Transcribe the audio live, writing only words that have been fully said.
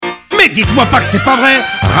Mais dites-moi pas que c'est pas vrai.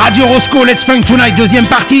 Radio Rosco, Let's Funk Tonight, deuxième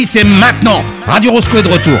partie, c'est maintenant. Radio Rosco est de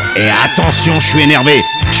retour. Et attention, je suis énervé.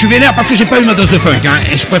 Je suis vénère parce que j'ai pas eu ma dose de funk, hein.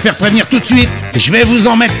 Et je préfère prévenir tout de suite. Je vais vous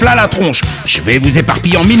en mettre plein la tronche. Je vais vous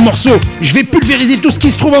éparpiller en 1000 morceaux. Je vais pulvériser tout ce qui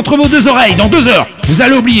se trouve entre vos deux oreilles dans 2 heures. Vous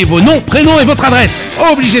allez oublier vos noms, prénoms et votre adresse.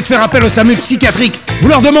 Obligé de faire appel au SAMU psychiatrique. Vous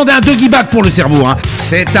leur demandez un doggy bag pour le cerveau, hein.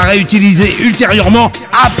 C'est à réutiliser ultérieurement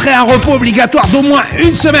après un repos obligatoire d'au moins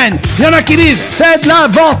 1 semaine. Il y en a qui disent c'est de la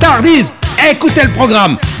vantardise. Écoutez le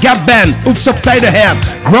programme. Gap Band, Oops Upside Ahead,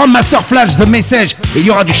 Grandmaster Flash, The Message. Et il y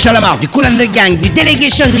aura du Chalamar, du Cool and the Gang, du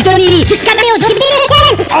Delegation, du Tony Lee, du Cameo, du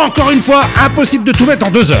Delegation. Encore une fois, impossible de tout mettre en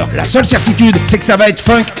 2 heures. La seule certitude, c'est que ça va être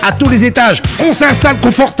funk à tous les étages. On s'installe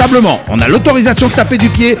confortablement. On a l'autorisation de taper du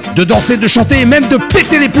pied, de danser, de chanter et même de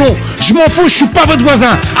péter les plombs. Je m'en fous, je suis pas votre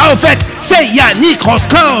voisin. Ah, au fait, c'est Yannick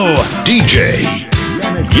Rosco. DJ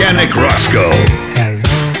Yannick Rosco. Hello,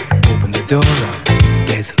 open the door up.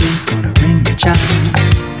 Guess who's gonna ring the chimes?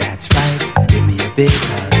 That's right, give me a big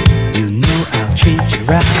hug. You know I'll treat you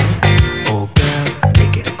right. Oh girl,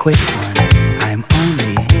 make it a quick one. I'm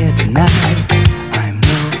only here tonight. I'm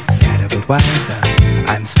no sadder but wiser.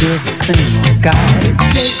 I'm still the same old guy.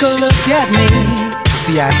 Take a look at me.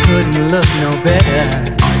 See, I couldn't look no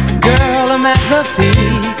better. Girl, I'm at the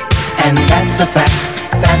peak, and that's a fact.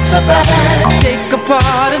 That's a fact. Take a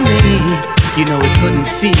part of me. You know it couldn't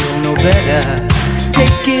feel no better.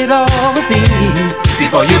 Take it all with ease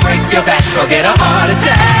before you break your back or get a heart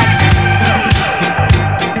attack.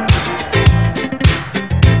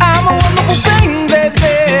 I'm a wonderful thing,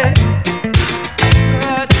 baby.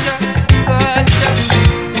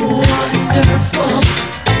 Wonderful.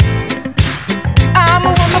 I'm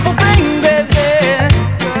a wonderful thing, baby.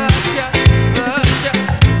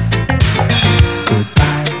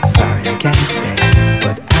 Goodbye, sorry I can't stay,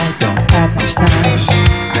 but I don't have much time.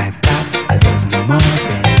 I've got a dozen or more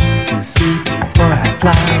things to see before I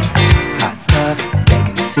fly. Hot stuff,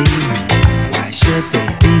 begging to see me. Why should they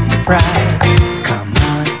be deprived? Come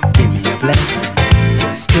on, give me a blessing.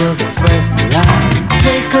 You're still the first in line.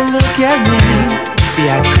 Take a look at me. See,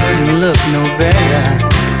 I couldn't look no better.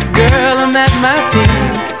 Girl, I'm at my peak,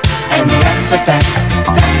 and that's a fact.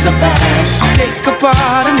 That's a fact. Take a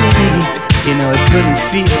part of me. You know it couldn't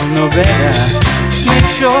feel no better. Make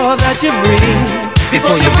sure that you breathe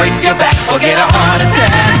before you break your back or get a heart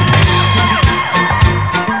attack.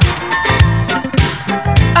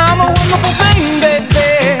 I'm a wonderful thing,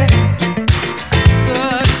 baby.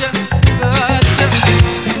 Such a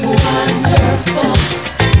wonderful.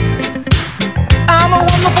 I'm a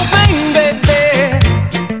wonderful thing, baby.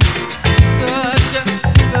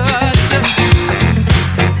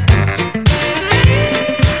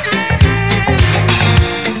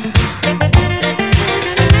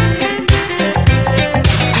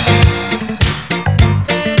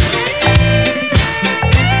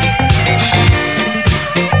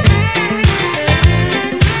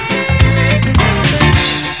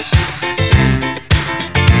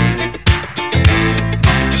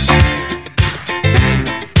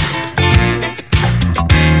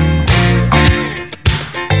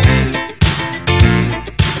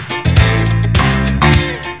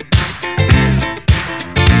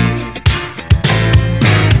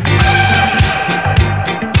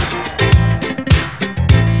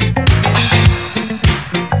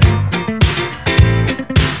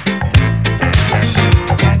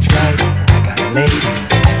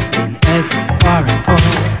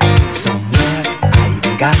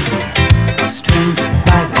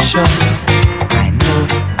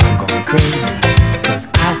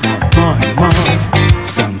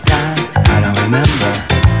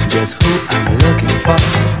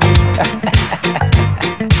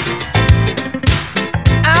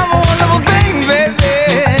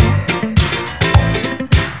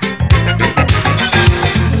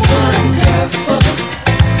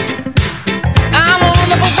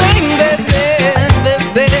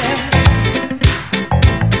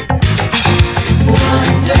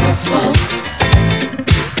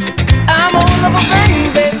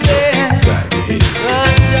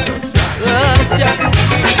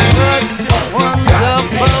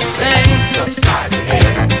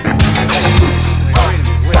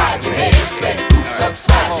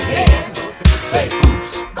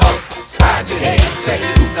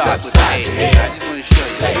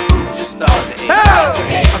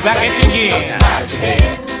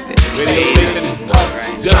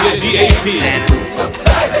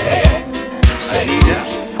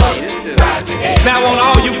 Now on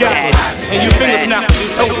all you guys and you finger snappers, you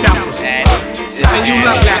toe choppers, and you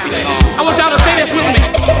love lappers, I want y'all to say this with me.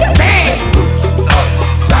 Say it.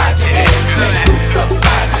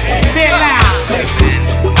 Say it loud.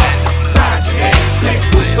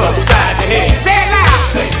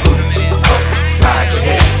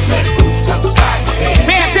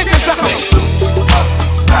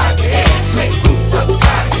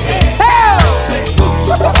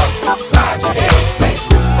 upside your head. Say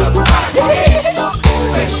boots upside your head.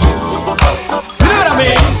 Say boots upside. You know what I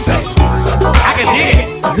mean? Say boots upside. I can dig it.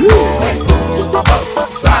 Say boots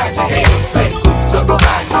upside your head. Say boots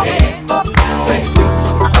upside your head. Say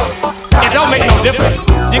boots upside. It don't make no difference.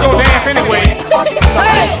 You gon' dance anyway.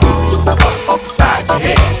 Say boots upside your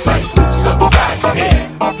head. Say boots upside your head.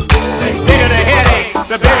 Say bigger the headache,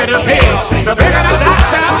 the bigger the pill, the bigger the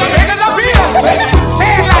doctor, the bigger the bill. Say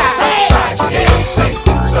it loud. Upside your head. Say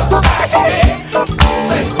boots upside your head.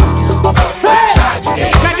 Say boots upside your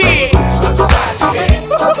head. Now dig. Upside your head.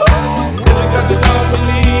 Because you don't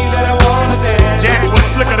believe that I wanna dance. Jack was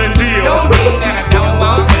slicker than Jill. Don't mean that I don't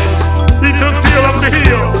want to. He took Jill up the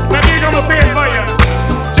hill. Now dig, I'ma say it for you.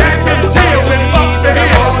 Jack and Jill went up the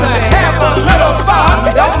hill to have a little fun.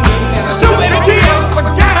 Stupid Jill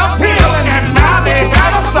forgot a pill and now they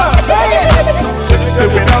got a son.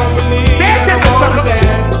 Stupid don't believe. Pay attention, sucker.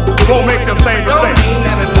 Won't make them same mistakes.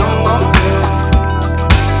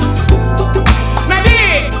 Now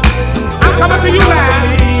dig, I'm coming to you live.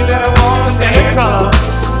 And in color.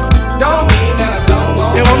 Don't mean that I don't want.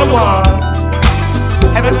 Still on the one,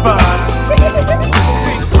 having fun.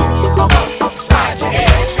 Say boots upside your head.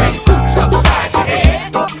 Say boots upside your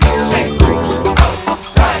head. Say boots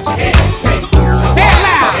upside your head. Say boots. Say it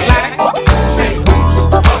loud, like. Say boots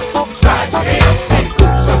upside your head. Say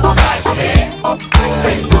boots upside your head.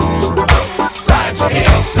 Say boots upside your head.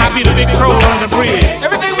 I be the big troll on the bridge.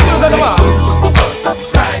 Everything we do is about.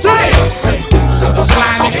 Upside your head. Say boots upside.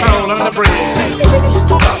 Slimy troll on the bridge. Say boots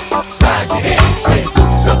upside your head. Say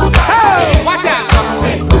boots upside your head. Watch out, son.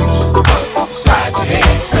 Say boots upside your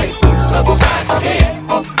head. Say boots upside your head.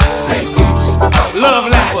 Say boots. Love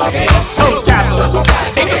lappers, soul tappers,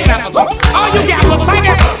 finger snappers. All you got was sing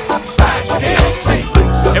it. Upside your head. Say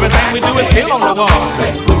boots. Everything we do is still on the wall.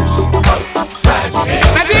 Say boots upside your head.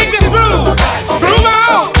 Now dig this groove. Groove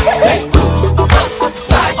on. Say boots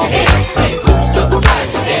upside your head. Say boots upside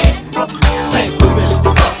your head. Say boots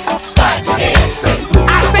upside your head. Say boots.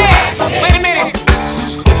 I said, wait a minute.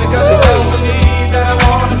 Because you don't believe that I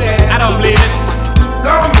want to dance. I don't believe it.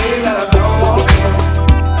 Don't believe that I don't want to.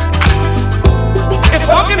 It's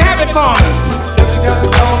fucking habit forming. Just because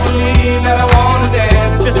you don't believe that I want to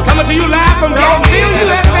dance. It's coming to you live from Gainesville,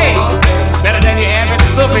 USA. Better than your average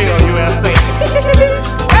Seville, USA.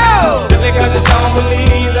 Oh! Just because you don't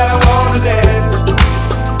believe that I want to dance.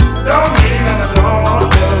 Don't mean that I don't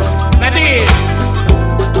want to. Now dig.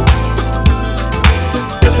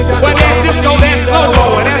 Well, there's disco, there's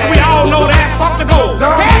slow-mo, and as we all know, that's fuck the go.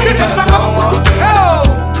 Pay attention, sucker. Oh!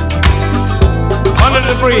 Under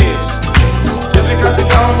the bridge. Just because you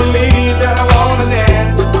don't believe that I wanna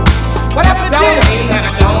dance. Whatever it is.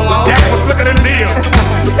 Jack was slicker than Jill.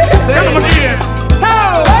 Tell him again.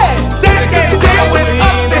 Oh! Jack and Jill went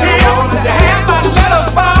up the hill to have a little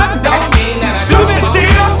fun. Stupid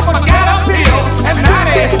Jill forgot a pill, and now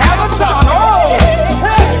they have a son. Oh!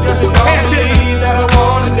 Pay attention. That I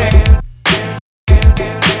wanna dance.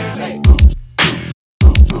 Say boots.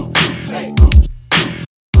 Say boots.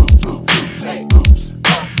 Say boots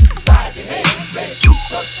upside your head. Say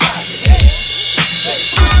boots upside your head. Say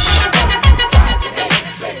boots upside your head.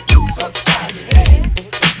 Say boots upside your head.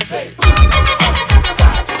 Say boots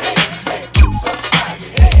upside your head. Say boots upside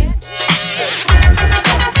your head. Say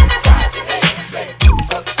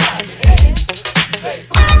boots upside your head. Say boots upside your head. Say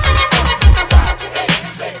boots upside your head.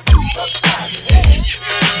 Say boots upside your head.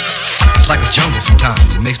 It's like a jungle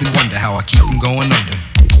sometimes, it makes me wonder how I keep from going under.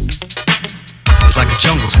 It's like a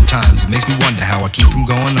jungle sometimes, it makes me wonder how I keep from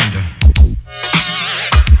going under.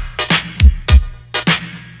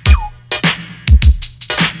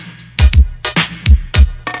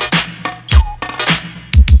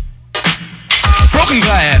 Broken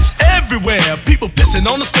glass everywhere, people pissing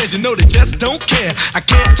on the stage, you know they just don't care. I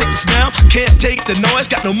can't take the smell, can't take the noise,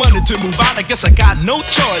 got no money to move out, I guess I got no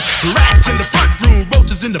choice. Rats in the front room,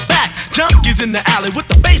 roaches in the back, junkies in the alley with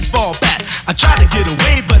the baseball bat. I tried to get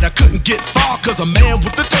away, but I couldn't get far, cause a man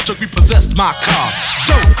with a tow truck repossessed my car.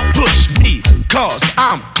 Don't push me, cause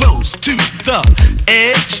I'm close to the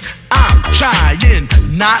edge. I'm trying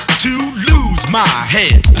not to lose my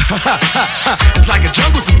head. It's like a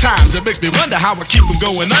jungle sometimes, it makes me wonder how I keep from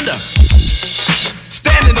going under.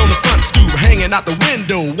 Standing on the front stoop, hanging out the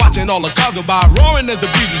window, watching all the cars go by, roaring as the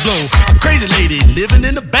breezes blow. A crazy lady living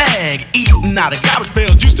in a bag, eating out of garbage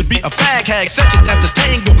pails, used to be a fag hag, such a dance to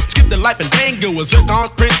tango, skip the life and dango. A zircon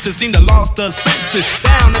princess seemed to lost her senses.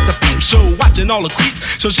 Down at the peep show, watching all the creeps,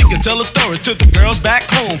 so she could tell her stories to the girls back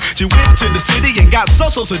home. She went to the city and got so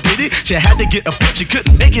did it. She had to get a pimp, she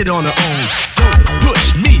couldn't make it on her own. Don't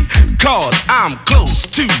push me, cause I'm close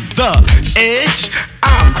to the edge.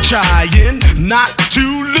 I'm trying not to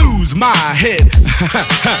lose lose my head.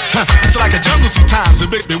 It's like a jungle sometimes, it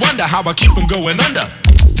makes me wonder how I keep from going under.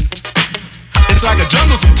 It's like a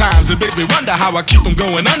jungle sometimes, it makes me wonder how I keep from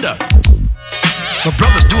going under. My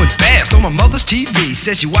brother's doing bad, stole my mother's TV.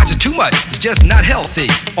 Says she watches too much, it's just not healthy.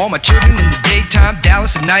 All my children in the daytime,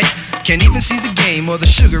 Dallas at night. Can't even see the game or the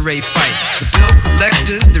Sugar Ray fight. The bill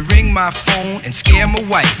collectors, they ring my phone and scare my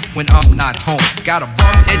wife when I'm not home. Got a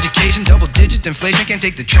bum education, double-digit inflation. Can't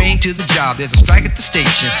take the train to the job, there's a strike at the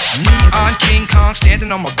station. Neon King Kong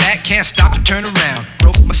standing on my back, can't stop to turn around.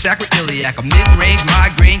 Broke my sacroiliac, a mid-range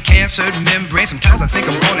migraine, cancer membrane. Sometimes I think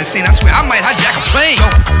I'm going insane, I swear I might hijack a plane.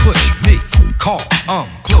 Don't push me, cause I'm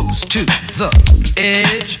close to the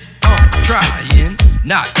edge. I'm trying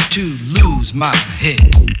not to lose my head.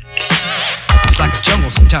 It's like a jungle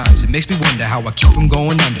sometimes, it makes me wonder how I keep from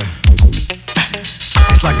going under.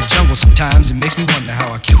 It's like a jungle sometimes, it makes me wonder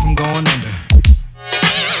how I keep from going under.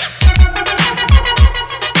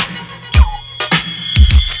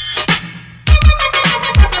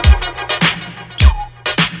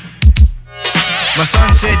 My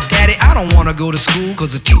son said, Daddy, I don't wanna go to school,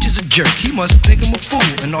 cause the teacher's a jerk, he must think I'm a fool.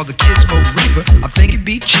 And all the kids smoke reefer, I think it'd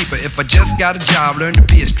be cheaper if I just got a job, learn to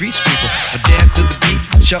be a street sweeper. I dance to the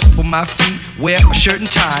beat, shuffle my feet, wear a shirt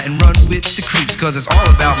and tie, and run with the creeps. Cause it's all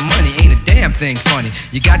about money, ain't a damn thing funny.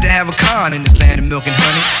 You got to have a con in this land of milk and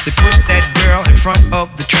honey. They pushed that girl in front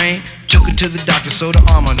of the train, took her to the doctor, sewed her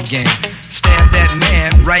arm on the game. Stabbed that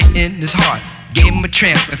man right in his heart, gave him a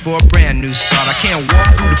transplant for a brand new start. I can't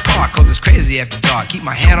walk through the park cause it's crazy after dark. Keep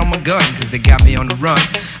my hand on my gun cause they got me on the run.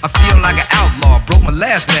 I feel like an outlaw, broke my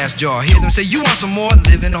last glass jaw. Hear them say, you want some more?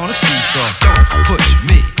 Living on a seesaw. Don't push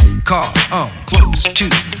me, cause I'm close to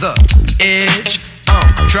the edge.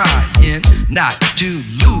 I'm trying not to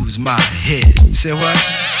lose my head. Say what?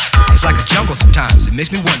 It's like a jungle sometimes, it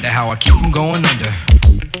makes me wonder how I keep from going under.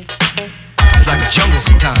 It's like a jungle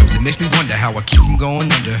sometimes, it makes me wonder how I keep from going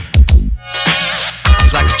under.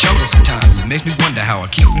 It's like a jungle sometimes, it makes me wonder how I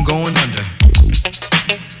keep from going under.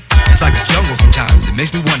 It's like a jungle sometimes, it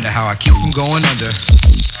makes me wonder how I keep from going under.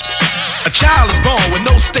 A child is born with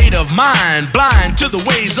no state of mind, blind to the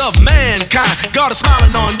ways of mankind. God is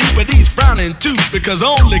smiling on you, but he's frowning too, because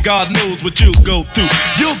only God knows what you'll go through.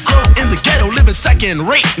 You'll grow in the ghetto, living second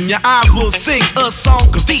rate, and your eyes will sing a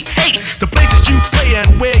song of deep hate. The places you play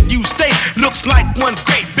and where you stay looks like one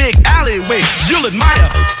great big alleyway. You'll admire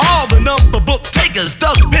all the number book takers,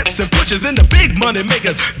 thugs, pimps, and pushers, and the big money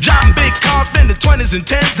makers. Driving big cars, spending 20s and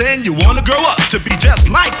 10s, and you wanna grow up to be just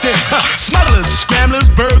like them. Smugglers, scramblers,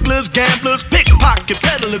 burglars, gamblers, pickpocket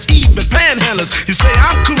peddlers, even panhandlers. You say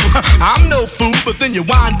I'm cool, I'm no fool, but then you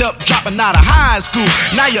wind up dropping out of high school.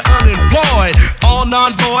 Now you're unemployed, all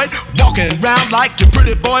non-void, walking around like your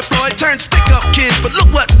pretty boy Floyd. Turned stick-up kid, but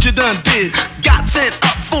look what you done did. Got sent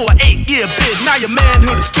up for an 8-year bid. Now your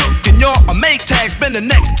manhood is took and you're a make tag. Spend the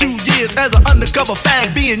next 2 years as an undercover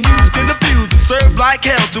fag, being used and abused to serve like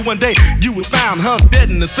hell. Till one day you were found hung dead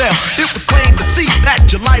in the cell. It was plain to see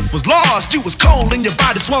that your life was lost. You was cold and your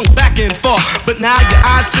body swung back and forth. But now your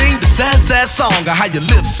eyes sing the sad, sad song of how you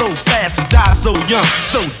live so fast and die so young.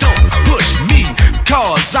 So don't push me,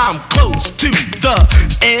 cause I'm close to the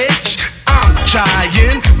edge. I'm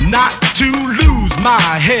trying not to lose my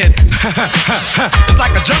head. It's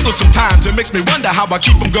like a jungle sometimes, it makes me wonder how I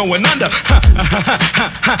keep from going under.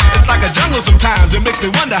 It's like a jungle sometimes, it makes me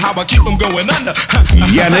wonder how I keep from going under.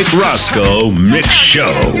 Yannick Rosco Mix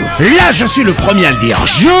Show. Là, je suis le premier à le dire.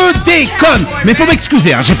 Je déconne. Mais faut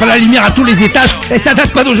m'excuser, hein, j'ai pas la lumière à tous les étages et ça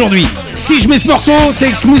date pas d'aujourd'hui. Si je mets ce morceau,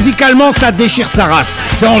 c'est que musicalement, ça déchire sa race.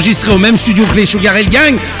 C'est enregistré au même studio que les Sugar Ray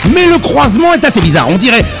Gang, mais le croisement est assez bizarre. On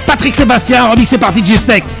dirait Patrick Sébastien remixé par DJ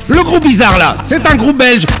Steak. Le groupe bizarre là, c'est un groupe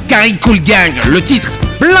belge, Carrie Cool Gang. Le titre,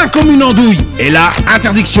 plein comme une andouille. Et là,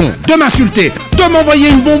 interdiction de m'insulter, de m'envoyer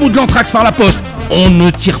une bombe ou de l'anthrax par la poste. On ne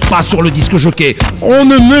tire pas sur le disque jockey. On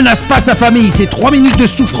ne menace pas sa famille. C'est 3 minutes de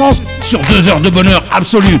souffrance sur 2 heures de bonheur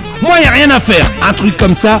absolu. Moi, y a rien à faire. Un truc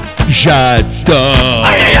comme ça, j'adore.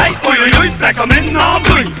 Aïe aïe aïe, ouïe ouïe ouïe, plein comme une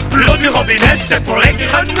andouille. L'eau du robinet, c'est pour les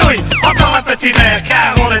grenouilles. Encore un petit verre,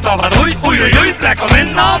 car on est en vadrouille. Ouïe ouïe ouïe, plein comme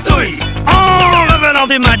une andouille. En revenant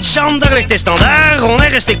du match avec tes standards, on est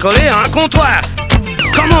resté collé à un comptoir.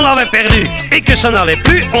 Comme on l'avait perdu et que ça n'allait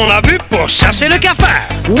plus, on a bu pour chasser le cafard.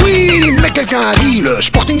 Oui, mais quelqu'un a dit, le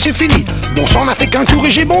Sporting c'est fini. Bon sang n'a fait qu'un tour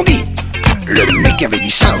et j'ai bondi. Le mec qui avait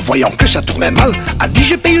dit ça, voyant que ça tournait mal, a dit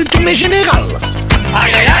j'ai payé une tournée générale.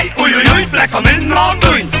 Aïe aïe aïe, ouïe ouïe ouïe, plein comme une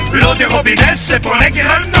andouille. L'eau du robinet, c'est pour les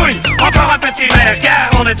grenouilles. Encore un petit verre, car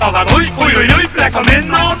on est en vadrouille. Ouïe ouïe ouïe, plein comme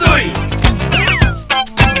une andouille.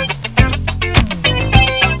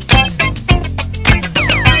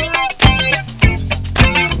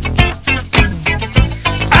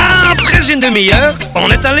 une demi-heure, on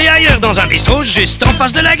est allé ailleurs dans un bistrot juste en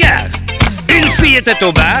face de la gare. Une fille était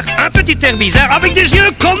au bar, un petit air bizarre avec des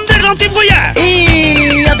yeux comme des antibrouillards.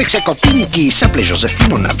 Et avec sa copine qui s'appelait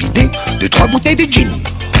Joséphine, on a vidé 2-3 bouteilles de gin.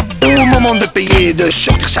 Au moment de payer et de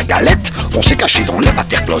sortir sa galette, on s'est caché dans les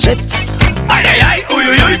matières closettes. Aïe aïe aïe, ouïe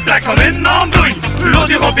ouïe ouïe, plat comme une andouille. L'eau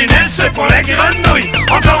du robinet, c'est pour les grenouilles.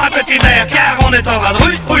 Encore un petit verre car on est en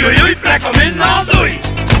vadrouille. Ouïe ouïe ouïe, plat comme une andouille.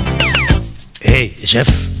 Hey, Jeff,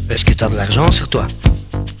 est-ce que t'as de l'argent sur toi?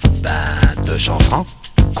 200 francs.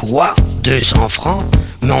 Quoi? 200 francs?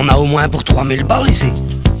 Mais on a au moins pour 3000 balles ici.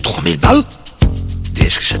 3000 balles?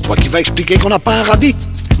 Est-ce que c'est toi qui vas expliquer qu'on n'a pas un radis?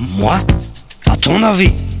 Moi? À ton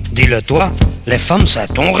avis? Dis-le toi, les femmes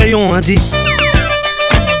c'est ton rayon, hein, dis.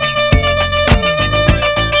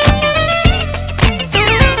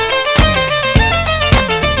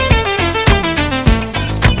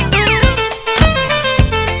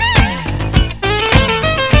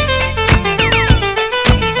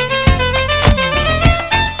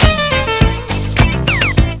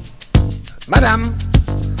 Madame,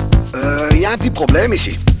 y a un petit problème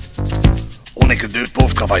ici. On n'est que 2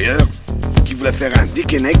 pauvres travailleurs qui voulaient faire un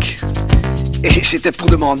dick et neck. Et c'était pour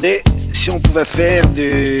demander si on pouvait faire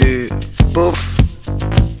du... Pouf.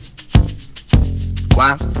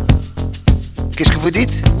 Quoi? Qu'est-ce que vous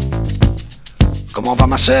dites? Comment va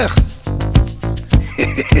ma sœur?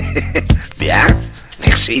 Bien,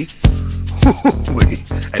 merci. Oui,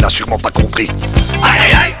 elle a sûrement pas compris. Aïe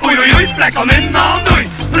aïe aïe, ouïe ouïe ouïe, plat comme une andouille.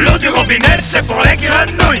 L'eau du robinet, c'est pour les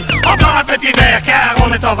grenouilles. Encore un petit verre car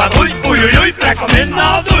on est en vadrouille. Ouïe ouïe ouïe, plat comme une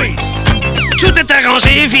andouille. Tout est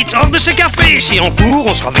arrangé, vite hors de ce café. Si on court,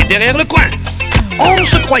 on sera vite derrière le coin. On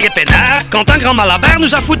se croyait peinard quand un grand malabar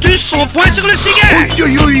nous a foutu son poing sur le cigare.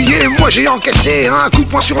 Oui, et moi j'ai encaissé un coup de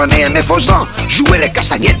poing sur le nez à mes fausses dents. Jouais les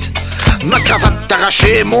castagnettes. Ma cravate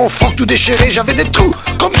arrachée, mon froc tout déchiré, j'avais des trous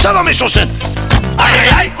comme ça dans mes chaussettes. Aïe aïe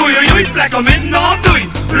aïe, ouïe ouïe ouïe, plat comme une andouille.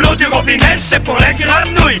 L'eau du robinet, c'est pour les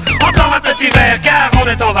grenouilles. Encore un petit verre car on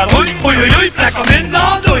est en vadrouille. Ouïe ouïe ouïe, plat comme une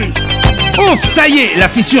andouille. Ouf, ça y est, la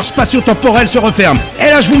fissure spatio-temporelle se referme. Et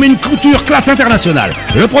là, je vous mets une couture classe internationale.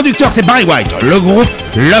 Le producteur, c'est Barry White. Le groupe,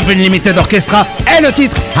 Love Unlimited Orchestra. Et le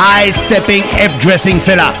titre, High Stepping Hip Dressing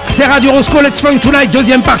Fella. C'est Radio Rosco, Let's Funk Tonight,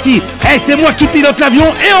 deuxième partie. Et c'est moi qui pilote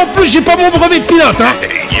l'avion. Et en plus, j'ai pas mon brevet de pilote, hein.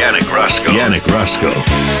 Yannick Rosco. Yannick Rosco.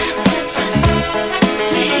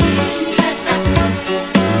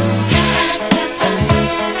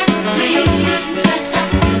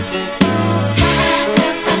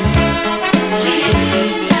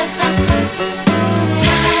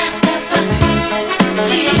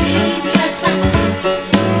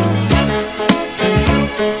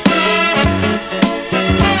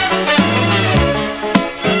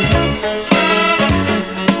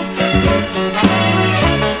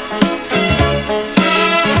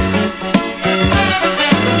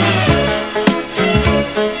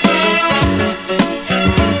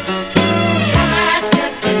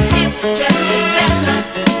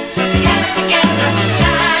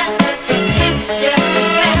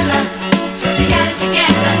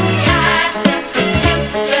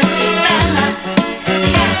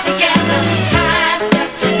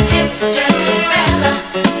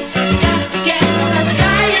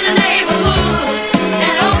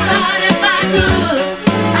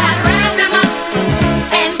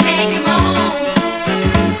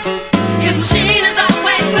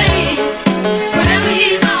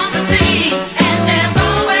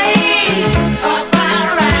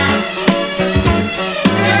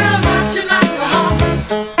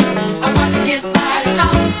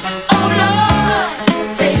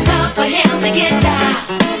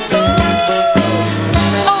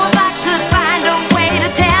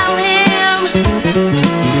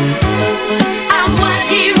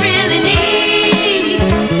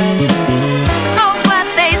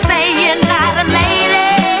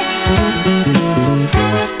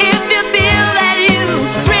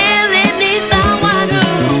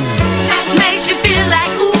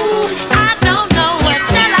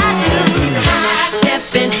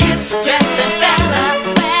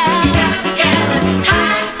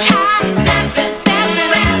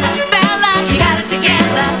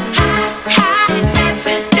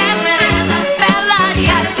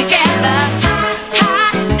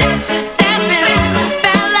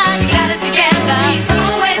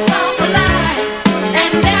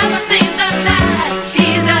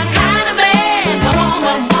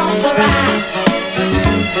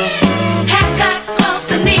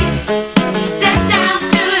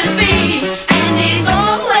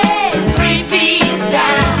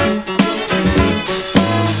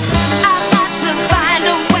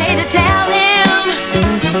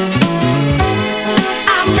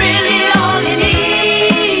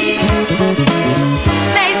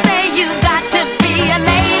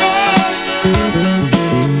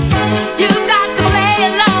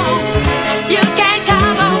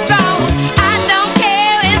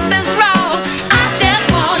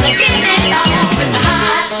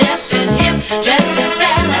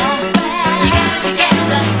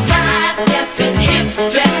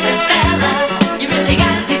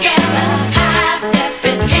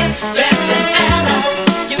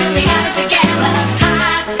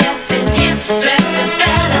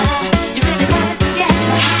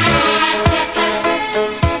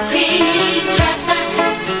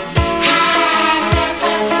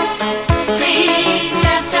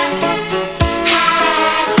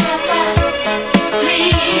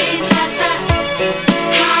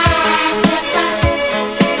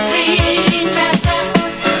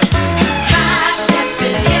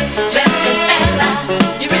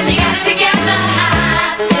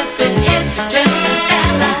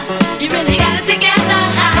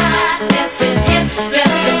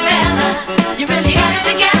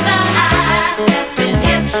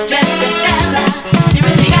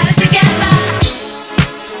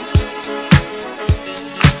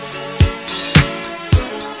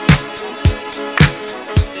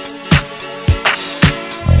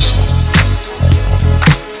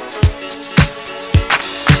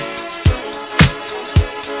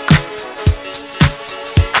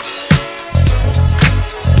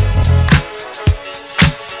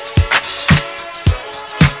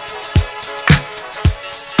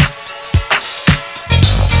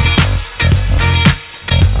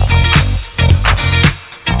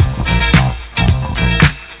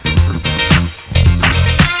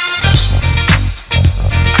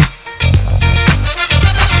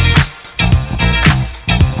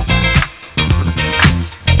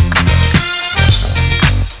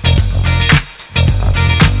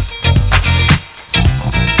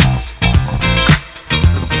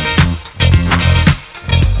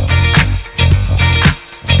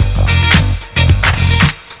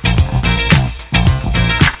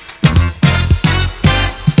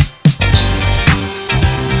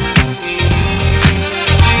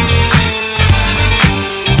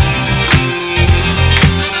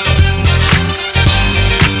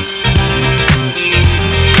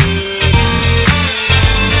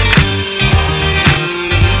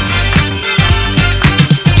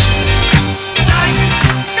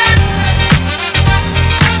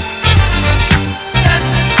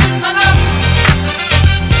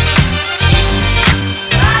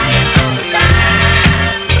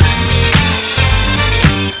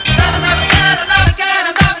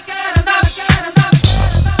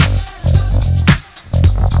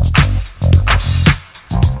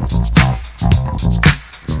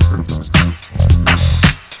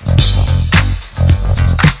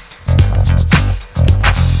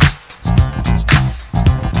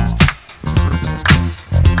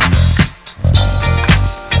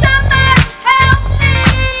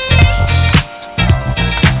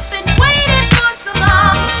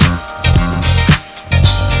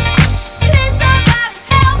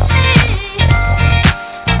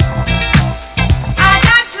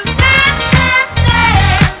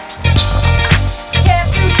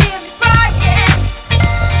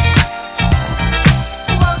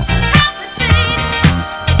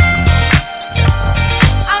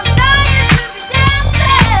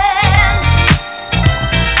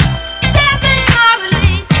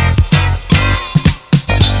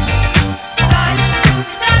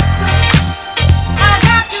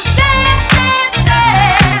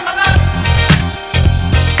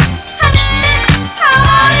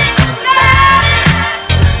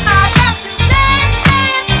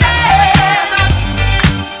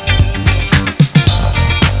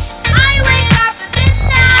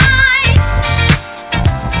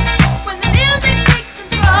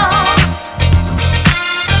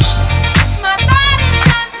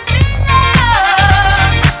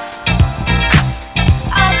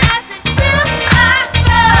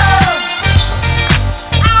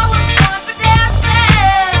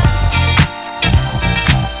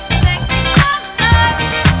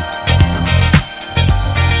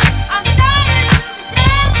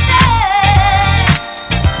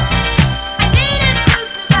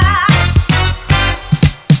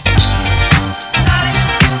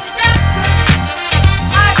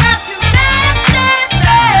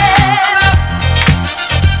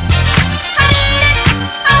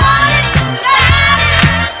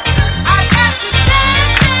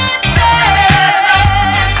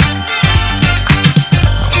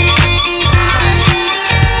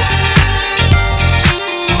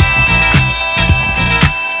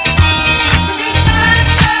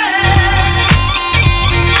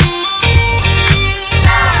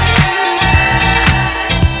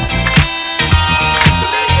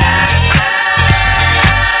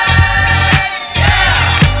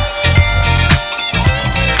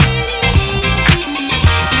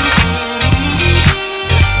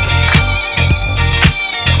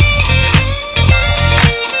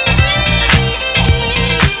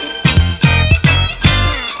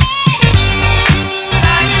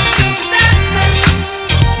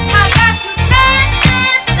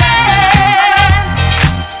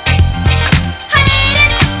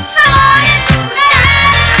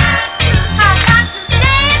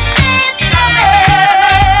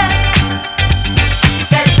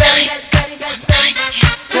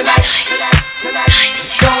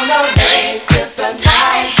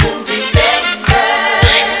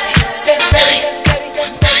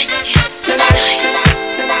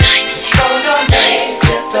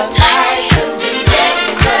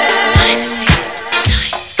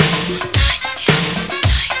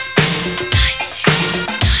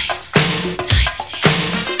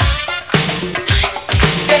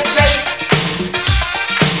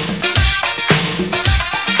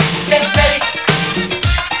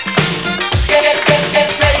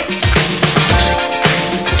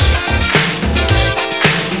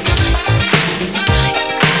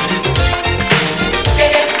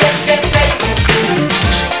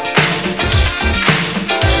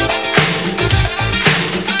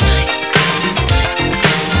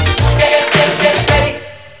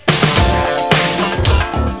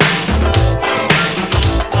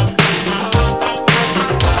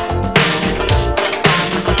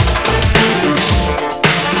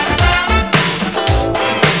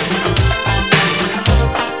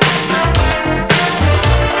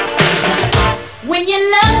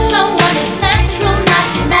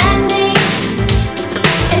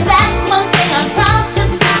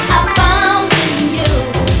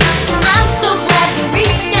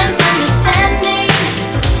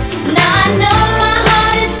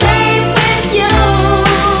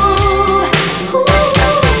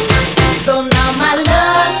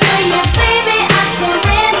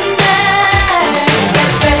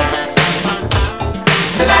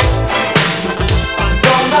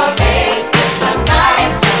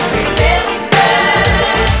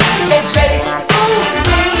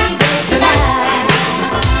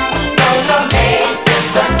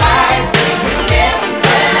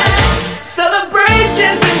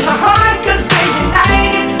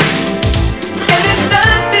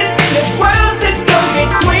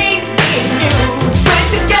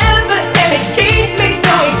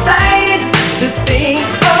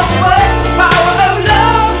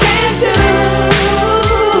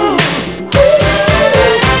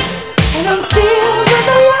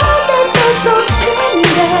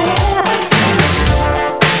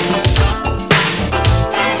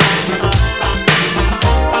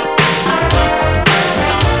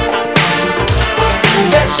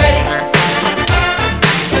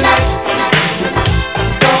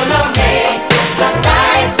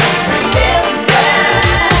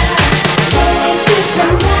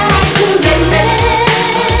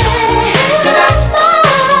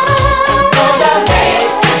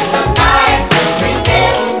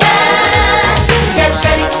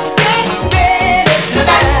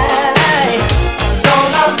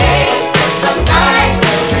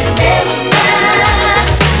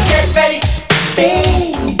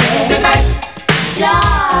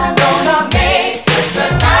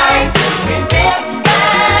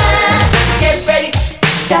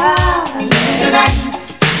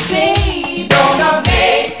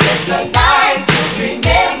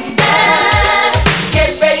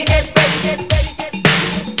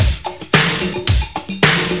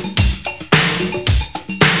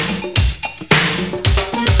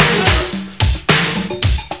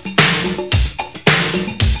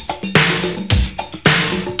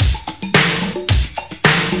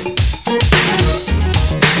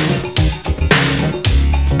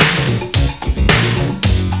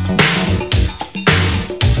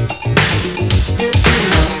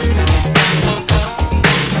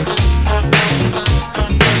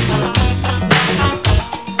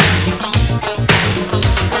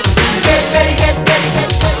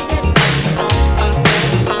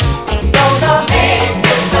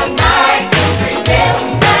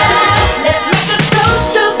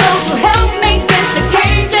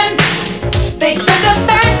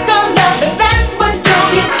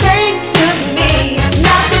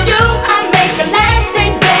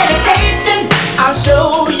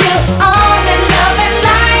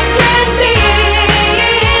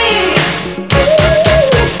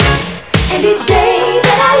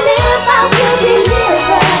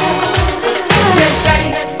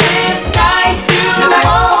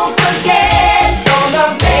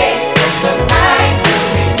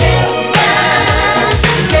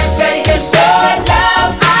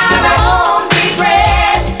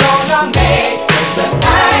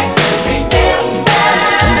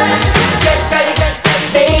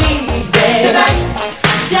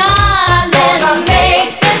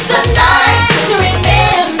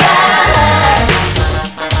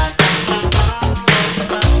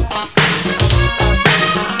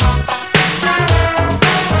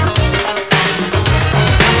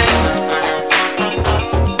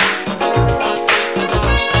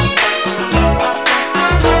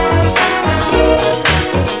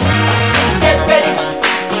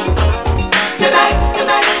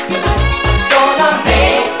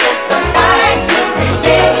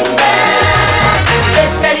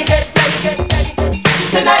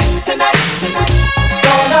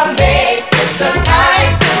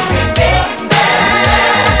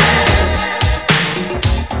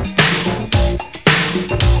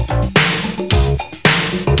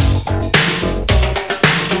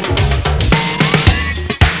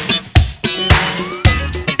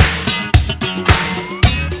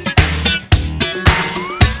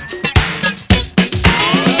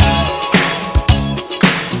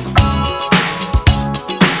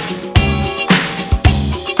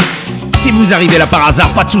 Vous arrivez là par hasard,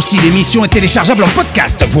 pas de soucis, l'émission est téléchargeable en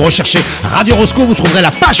podcast. Vous recherchez Radio Rosco, vous trouverez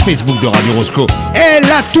la page Facebook de Radio Rosco. Et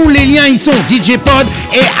là, tous les liens y sont, DJ Pod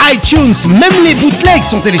et iTunes. Même les bootlegs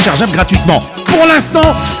sont téléchargeables gratuitement. Pour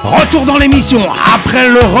l'instant, retour dans l'émission. Après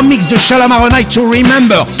le remix de Shalamar Night to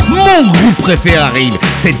Remember, mon groupe préféré arrive.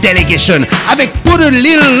 C'est Delegation avec Put a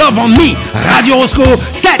Little Love on Me. Radio Rosco,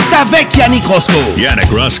 c'est avec Yannick Rosco.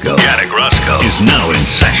 Yannick Rosco is now in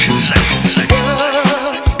session.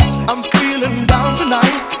 Down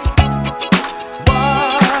tonight,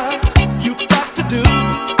 what you got to do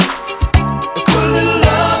is put a little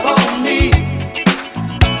love on me.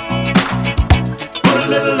 Put a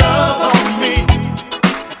little love on me.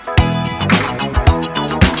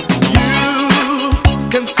 You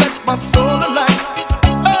can set my soul alight.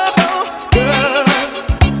 Oh, girl,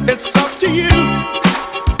 it's up to you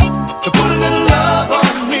to put a little love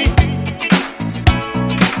on me.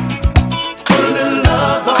 Put a little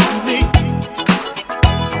love on me.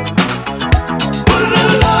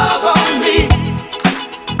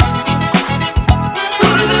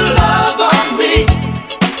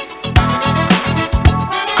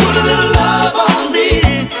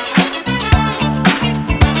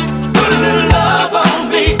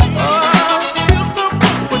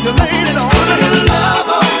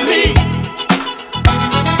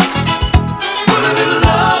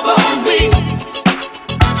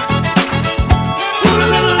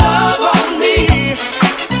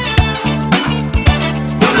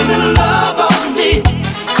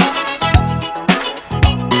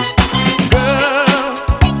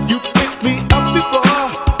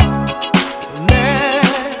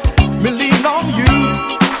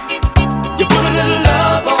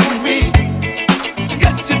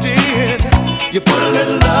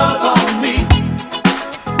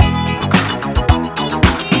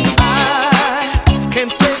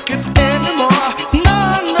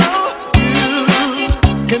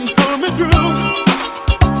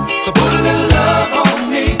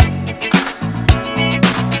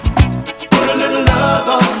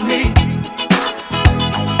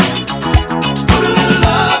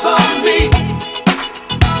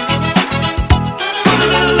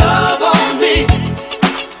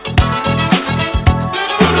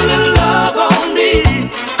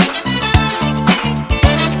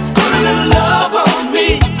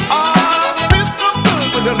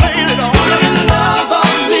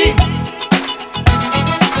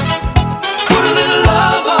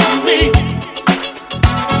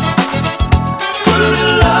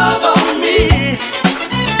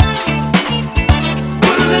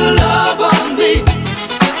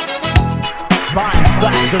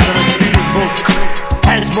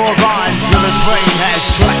 more rhymes than a train has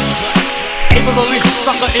tracks. Able to reach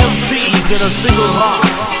sucker MCs in a single line.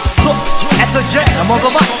 Look at the jam on the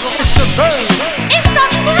mic, it's a bird. It's a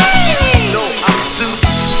bird. No, I'm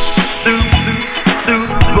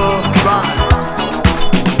super rhyme.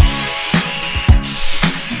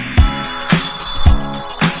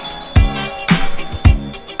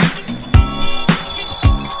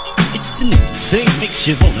 It's the new thing, makes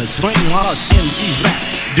you wanna swing while us MCs rap.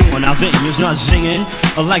 Doing our thing, it's not singing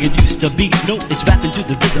like it used to be. No, it's rapping to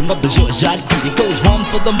the rhythm of the Georgia beat. It goes one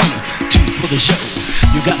for the money, two for the show.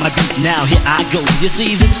 You got my beat, now here I go. You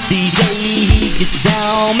see this DJ, he gets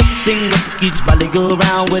down, mixing the beats while they go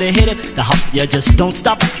around with a hit it. The hop, you just don't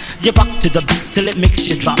stop. You rock to the beat till it makes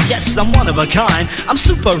you drop. Yes, I'm one of a kind, I'm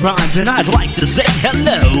super rhymes, and I'd like to say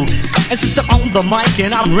hello. And since I'm on the mic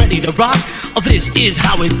and I'm ready to rock, this is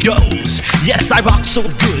how it goes. Yes, I rock so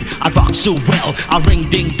good, I rock so well. I ring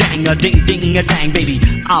ding dang, a ding ding a dang, baby,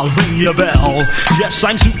 I'll ring your bell. Yes,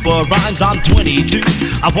 I'm super rhymes, I'm 22.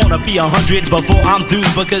 I wanna be 100 before I'm through,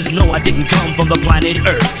 because no, I didn't come from the planet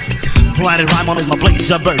Earth. Planet Rhyme is my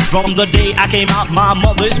place of birth. From the day I came out my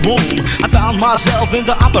mother's womb, I found myself in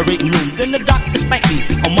the operating room. Then the doctor spanked me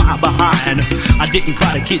on my behind. I didn't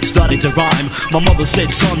cry, the kid started to rhyme. My mother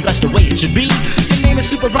said, son, that's the way it should be. Your name is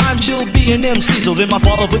Super Rhyme, she'll be an MC. So then my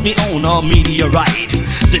father put me on a meteorite,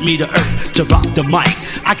 sent me to Earth to rock the mic.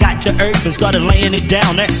 I got to Earth and started laying it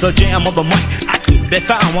down at the jam of the mic. I could be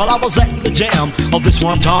found while I was at the jam of this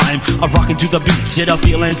one time. I'm rocking to the beat, said I'm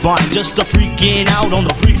feeling fine, just a freaking out on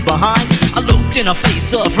the freaks behind. I looked in her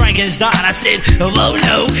face of Frankenstein. I said, hello,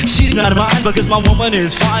 no, she's not mine, because my woman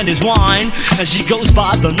is fine as wine, and she goes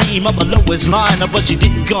by the name of the lowest line. But she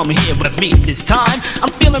didn't come here with me this time.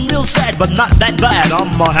 I'm feeling real sad, but not that bad.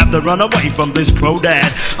 I'ma have to run away from this pro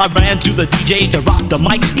dad. I ran to the DJ to rock the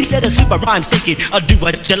mic. He said, a Super Rhymes, take it, do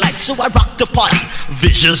what you like. So I rocked the party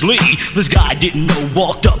viciously. This guy didn't know,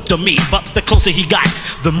 walked up to me, but the closer he got,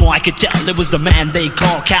 the more I could tell it was the man they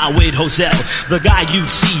call Coward Hosel, the guy you'd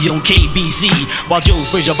see on KBC while Joe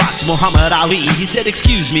Frazier boxed Muhammad Ali. He said,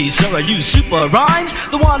 excuse me, sir, are you Super Rhymes,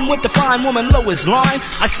 the one with the fine woman lowest line?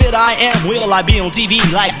 I said, I am. Will I be on TV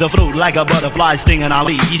like the throat, like a butterfly stinging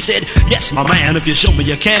Ali? He said, yes, my man, if you show me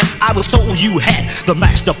you can. I was told you had the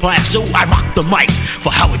master plan, so I rocked the mic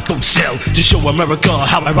for how it goes sell, to show America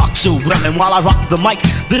how I rock so well. And while I rock the mic,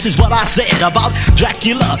 this is what I said about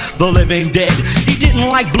Dracula, the living dead. He didn't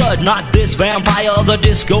like blood, not this vampire. The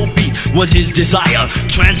disco beat was his desire.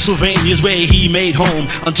 Transylvania's where he made home,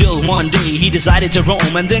 until one day he decided to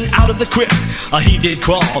roam. And then out of the crypt he did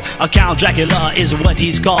crawl. Count Dracula is what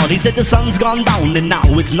he's called. He said, the sun's gone down and now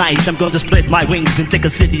it's night. I'm going to split my wings and take a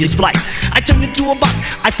serious flight. I turned into a bot,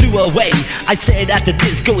 I flew away. I said at the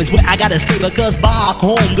disco is where I gotta stay, because back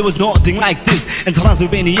home there was nothing like this. In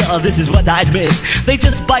Transylvania, this is what I'd miss. They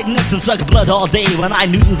just bite nuts and suck blood all day, when I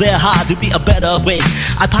knew there had to be a better way.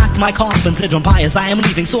 I packed my coffin, said, vampires, I am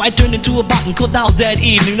leaving. So I turned into a bot and cut out that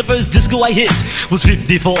evening. The first disco I hit was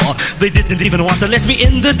 54. They didn't even want to let me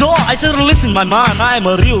in the door. I said, listen, my man, I'm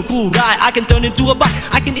a real cool guy. I can turn into a bot,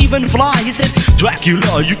 I can even fly. He said,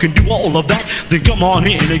 Dracula, you can do all of that, then come on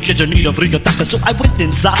in and get your need a freak attacker. So I went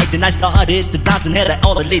inside and I started to dance, and had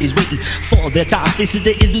all the ladies waiting for their time. They said,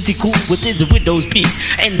 isn't he cool with his widow's peak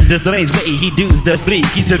and the strange way he does the freak?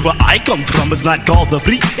 He said, where I come from, it's not called the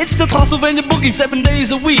freak, it's the Transylvania boogie 7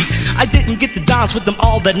 days a week. I didn't get to dance with them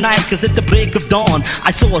all that night, cause at the break of dawn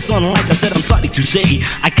I saw a sunlight. I said, I'm sorry to say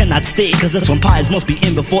I cannot stay, cause that's when pies must be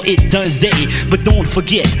in before it turns day. But don't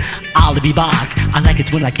forget, I'll be back. I like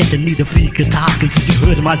it when I get to need a freak attack. And since you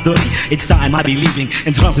heard my story, it's time I be leaving.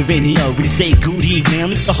 In Transylvania we say good evening.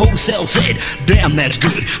 Mr. Hosel said, damn, that's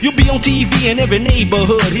good, you'll be on TV in every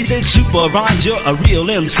neighborhood. He said, Super Rhymes, you're a real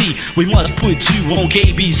MC, we must put you on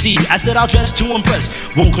KBC. I said, I'll dress to impress,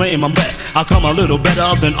 won't claim I'm best. I'll come a little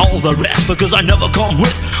better than all the rest, because I never come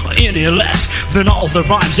with any less than all the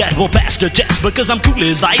rhymes that will pass the test. Because I'm cool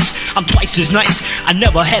as ice, I'm twice as nice, I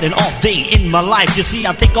never had an off day in my life. You see,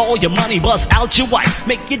 I take all your money, bust out your wife,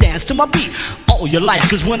 make you dance to my beat all your life.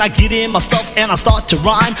 Cause when I get in my stuff and I start to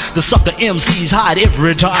rhyme, the sucker MCs hide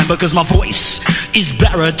every time, because my voice is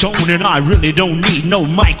baritone and I really don't need no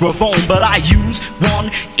microphone. But I use one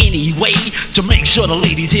anyway to make sure the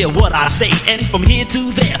ladies hear what I say. And from here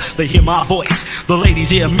to there, they hear my voice. The ladies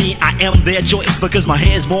hear me, I am their choice, because my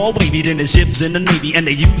hair's more wavy than the ships in the Navy, and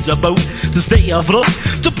they use a boat to stay afloat,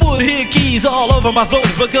 to put here keys all over my throat,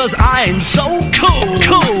 because I'm so cool,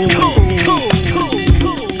 cool, cool, cool, cool.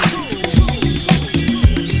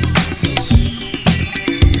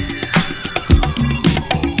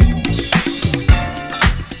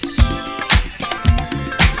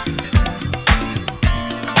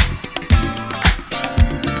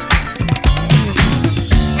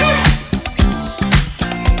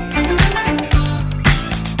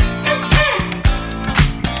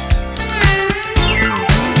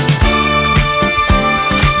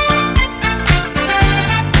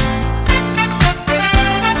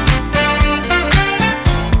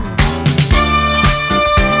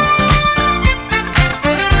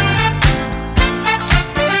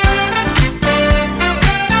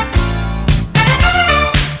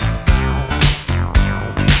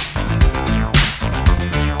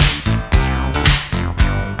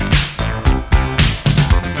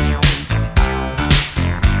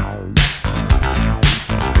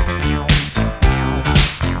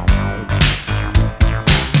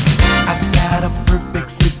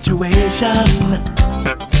 situation.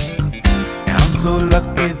 And I'm so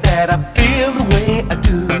lucky that I feel the way I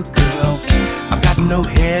do, girl. I've got no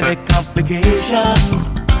heavy complications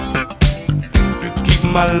to keep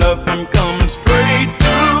my love from coming straight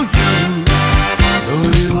to you.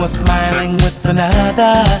 Though you are smiling with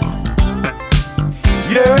another,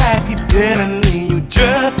 your eyes keep telling me you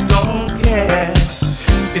just don't care.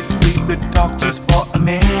 If we could talk just for a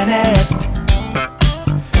minute,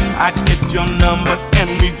 I'd get your number and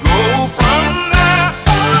we'd go from there.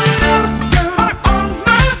 Oh, you are on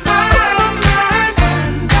my mind,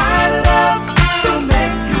 and I love to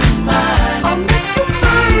make you mine. I'll make you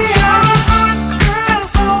mine. Your heart and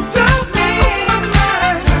soul to me,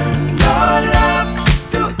 turn your love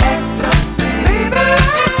to ecstasy.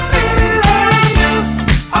 Baby, you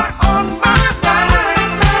are on my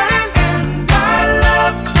mind, and I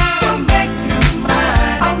love to make you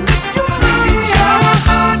mine. I'll make you mine. Your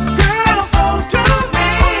heart and soul to me,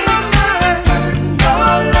 turn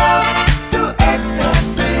your love to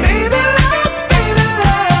ecstasy. Baby,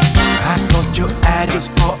 love. I caught your eye just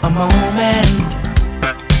for a moment,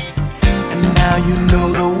 and now you know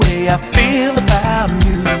the way I feel about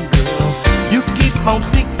you, girl. You keep on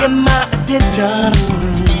seeking my attention.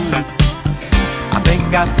 I think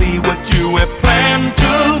I see what you have planned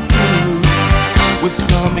to do. With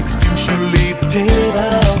some excuse you leave the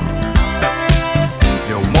table.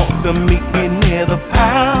 You want to meet me near the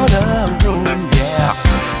powder room, yeah.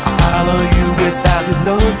 I follow you without his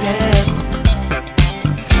notice.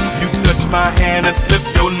 You touch my hand and slip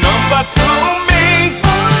your number to me.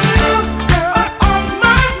 Oh, girl, on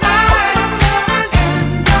my mind,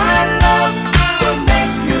 and I love to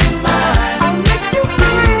make you mine. I'll make you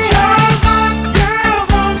mine. Your heart, girl,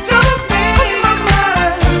 soul to me,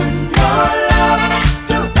 turn your love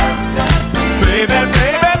to ecstasy. Baby,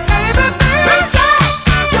 baby, baby, baby,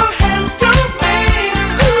 your hands to me,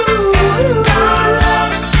 and our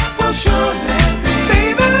love will surely be.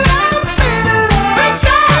 Baby, love,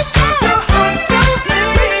 your heart to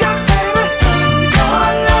me, turn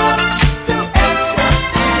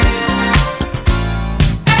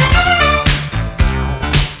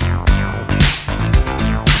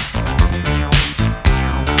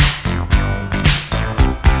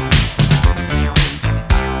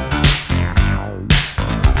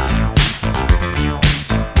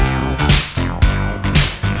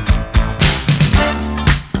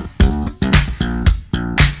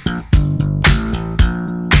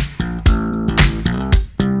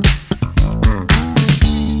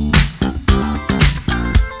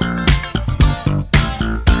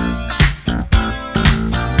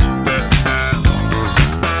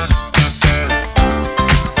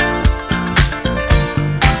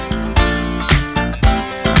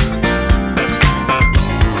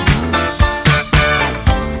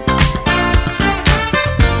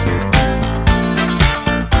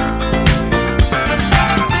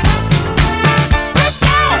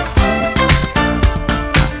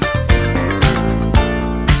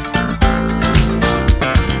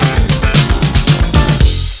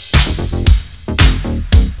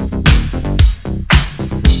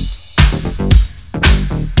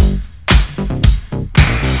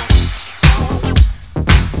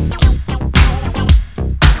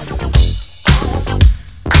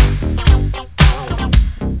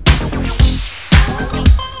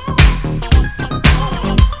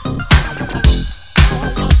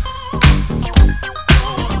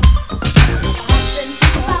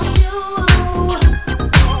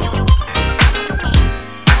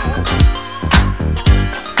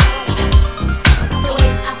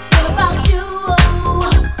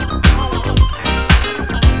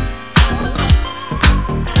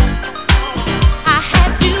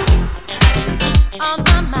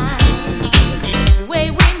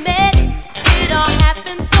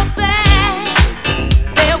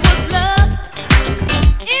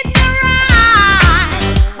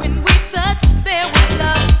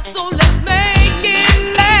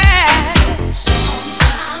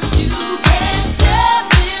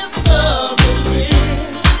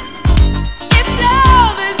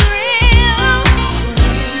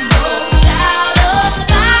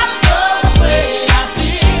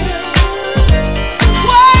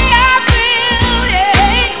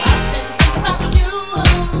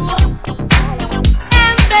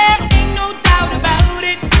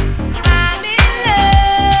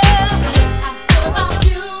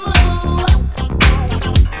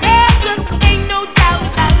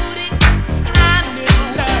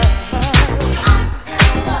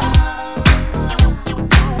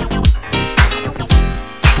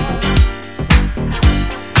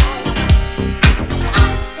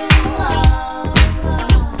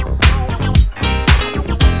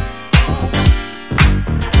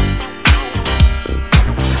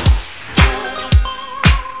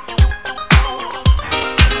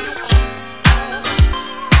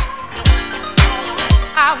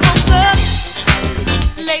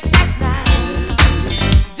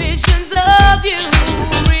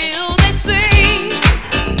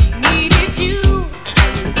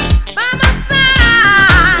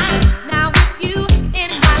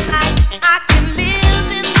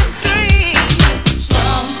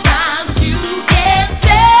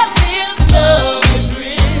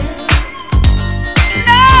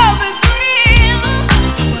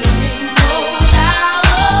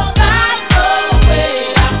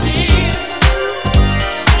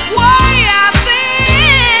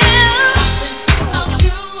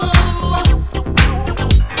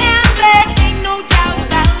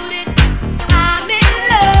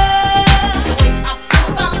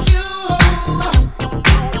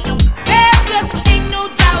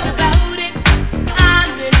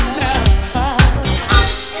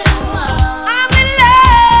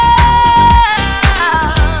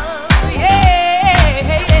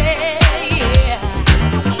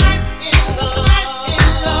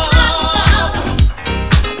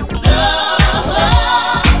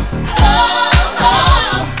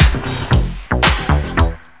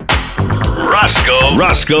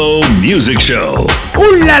Rosco Music Show.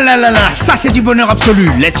 Ouh là là là là, ça c'est du bonheur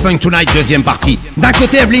absolu. Let's Funk Tonight, deuxième partie. D'un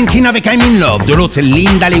côté, Evelyn King avec I'm in Love. De l'autre, c'est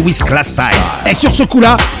Linda Lewis Class Style. Et sur ce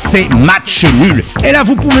coup-là, c'est match nul. Et là,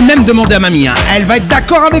 vous pouvez même demander à mamie, hein. Elle va être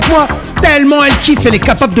d'accord avec moi. Tellement elle kiffe, elle est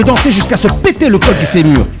capable de danser jusqu'à se péter le col du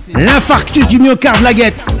fémur. L'infarctus du myocarde la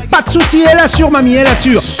guette. Pas de soucis, elle assure, mamie, elle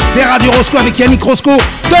assure. C'est Radio Rosco avec Yannick Rosco.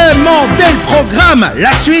 Demandez le programme.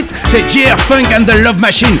 La suite, c'est JR Funk and the Love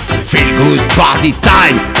Machine. Feel Good Party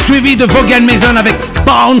Time. Suivi de Vaughan Mason avec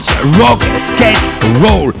Bounce, Rock, Skate,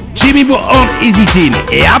 Roll. Jimmy Bo Horn Easy Teen.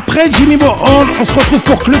 Et après Jimmy Bo Horn, on se retrouve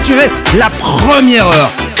pour clôturer la première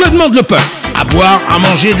heure. Que demande le peuple? À boire, à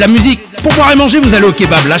manger, de la musique. Pour boire et manger, vous allez au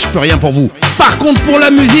kebab. Là, je peux rien pour vous. Par contre, pour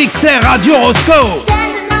la musique, c'est Radio Rosco.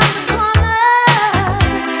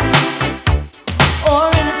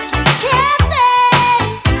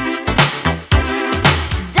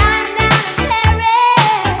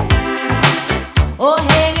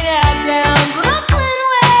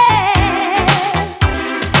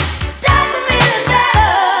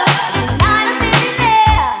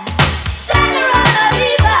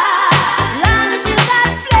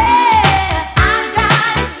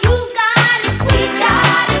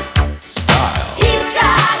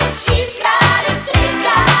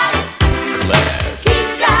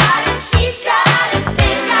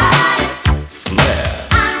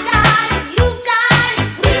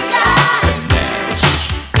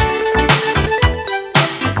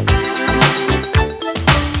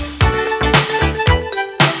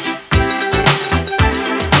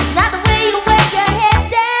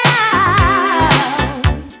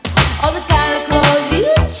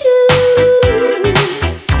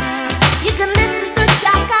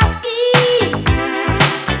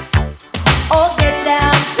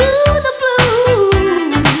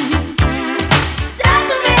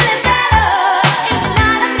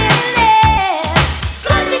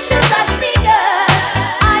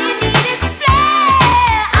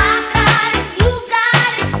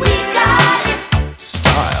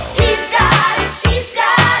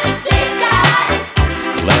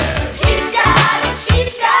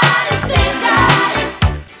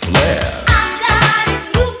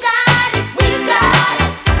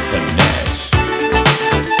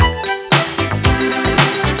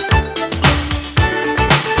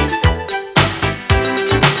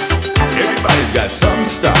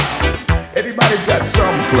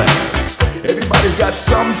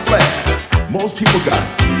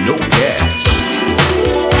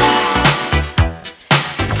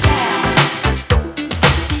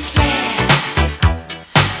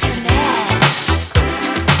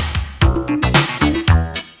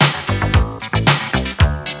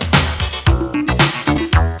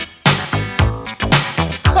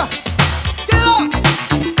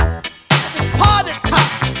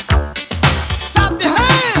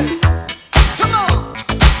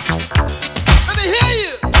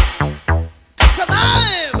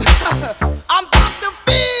 I'm Dr.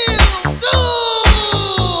 Phil.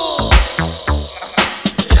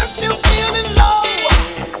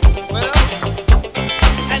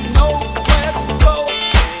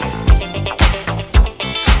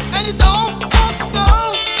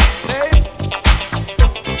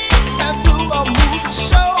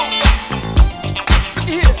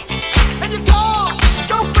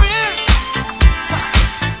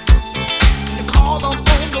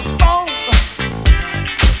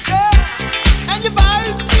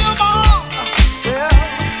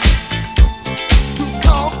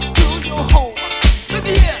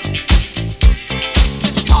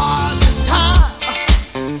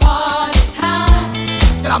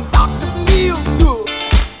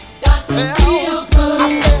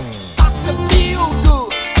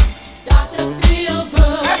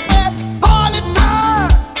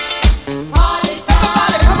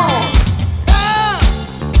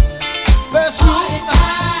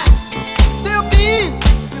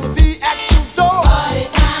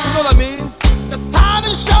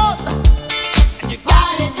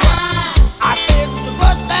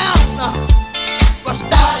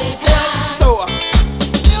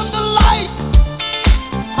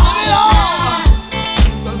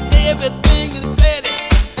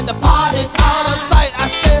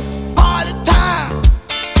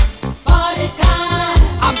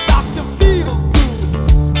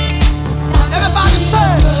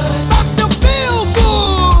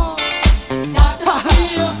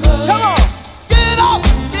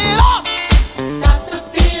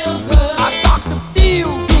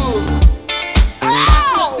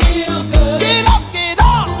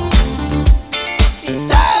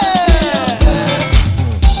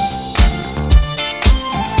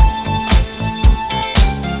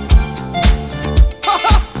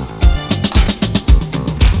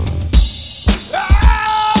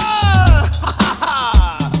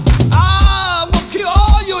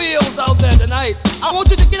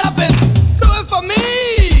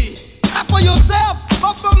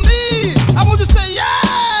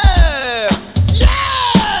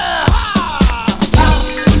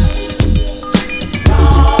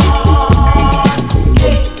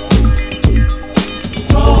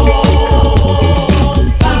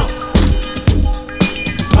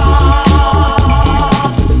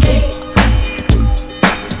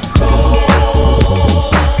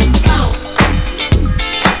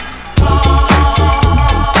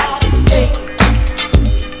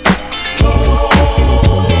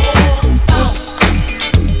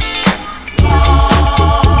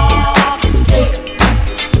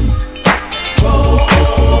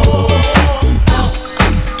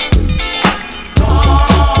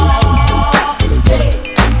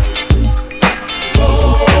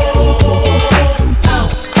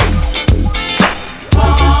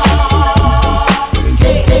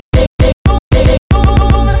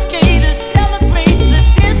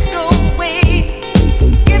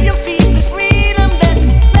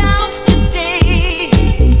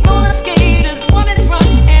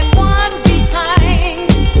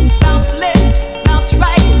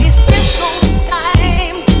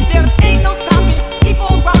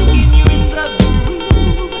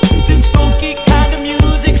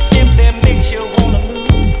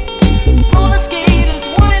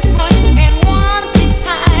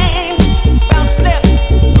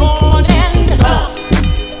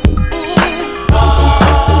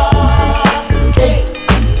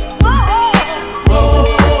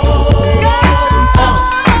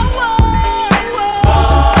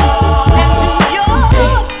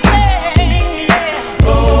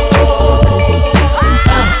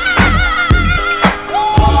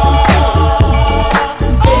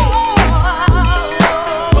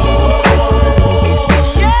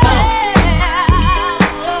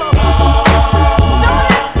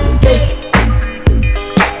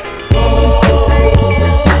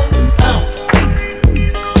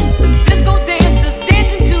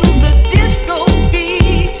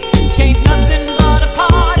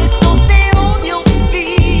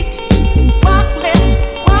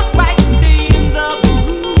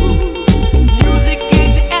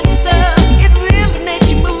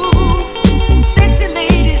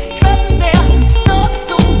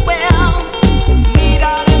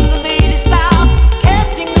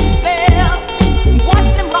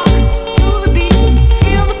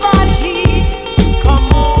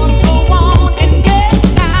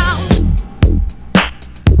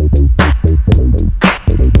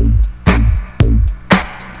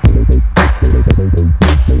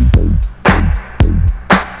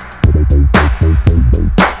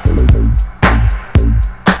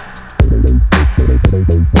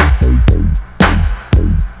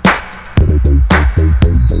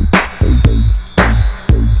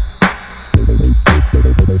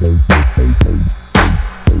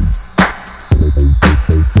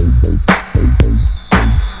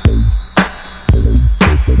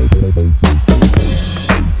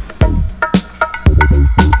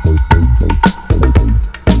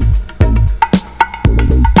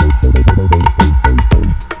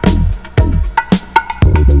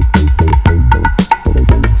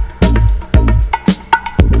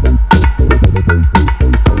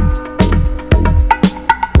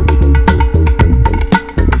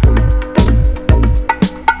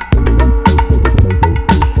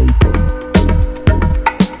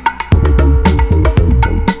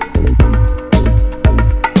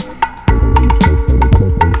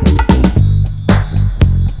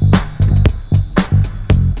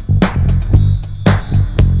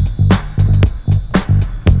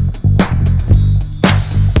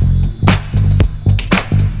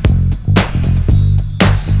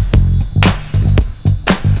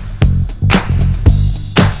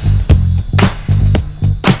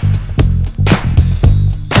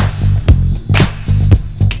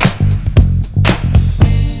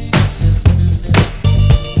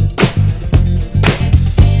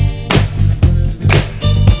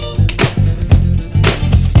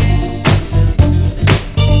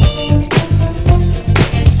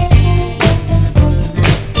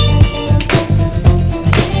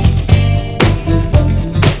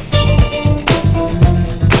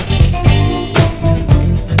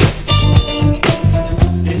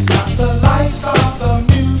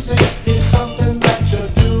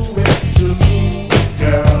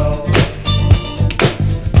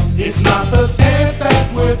 It's not the dance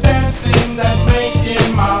that we're dancing that's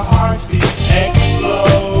making my heartbeat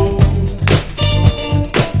explode.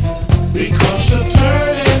 Because you're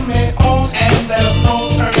turning me on and there's no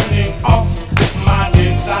turning off my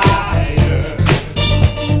desire.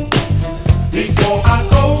 Before I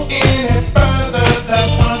go any further,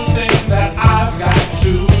 there's something that I've got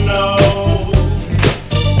to know.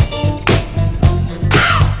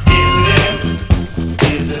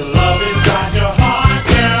 Is it love inside your heart,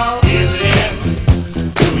 girl? Is it in?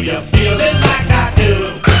 Do you feel it like I do?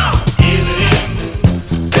 Is it in?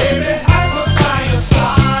 Baby, have a fire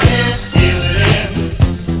started. Is it in?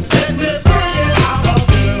 Let me bring it out of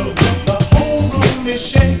you. The whole room is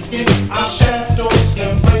shaking, our shadows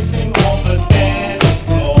embracing on the dance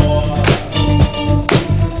floor.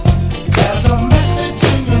 There's a message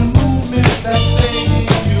in your movement that's saying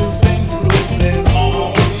you've been grooving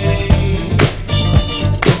on me.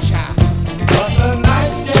 But the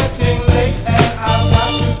night's getting late and I've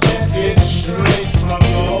got to get it straight from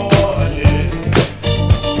your lips.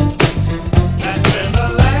 That when the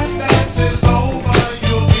last dance is over,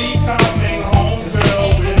 you'll be coming home, girl,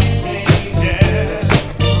 with me, yeah.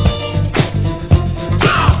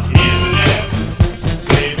 Isn't it?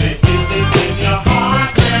 Baby, is it in your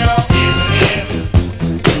heart, girl? Isn't it?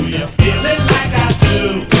 Do you feel it like I do?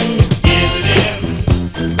 Isn't it?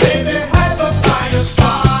 Baby, have the fire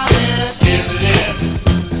started. Isn't it?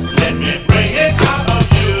 Let me bring it out of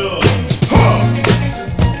you.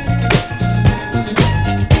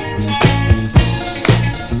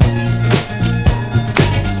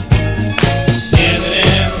 Isn't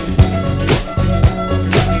it?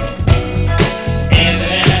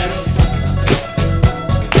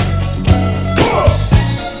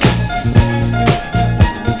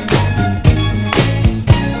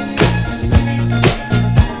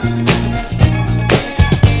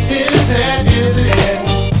 Is it?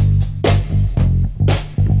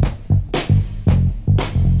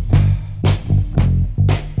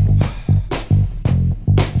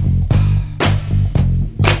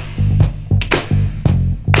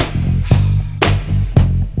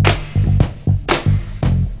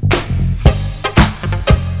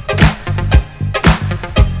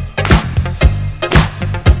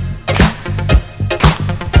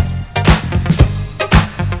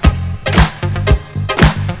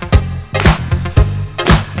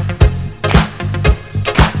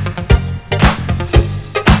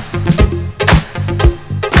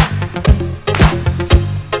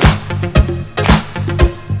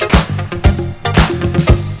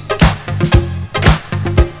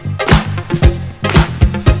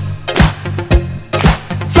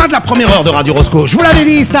 Fin de la première heure de Radio Rosco. Je vous l'avais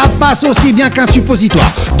dit, ça passe aussi bien qu'un suppositoire.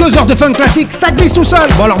 2 heures de funk classique, ça glisse tout seul.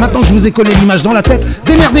 Bon alors maintenant que je vous ai collé l'image dans la tête,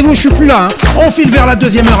 démerdez-vous, je suis plus là. On file vers la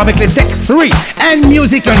deuxième heure avec les Tech 3 and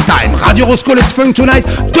Music on Time. Radio Rosco, let's funk tonight.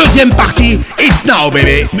 Deuxième partie, it's now,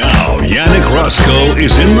 baby. Now, Yannick Roscoe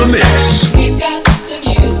is in the mix. We've got the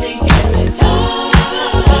music and the time.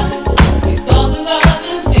 With all the love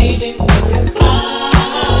and feeling we can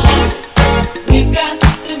find. We've got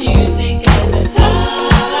the music and the time.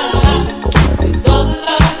 With all the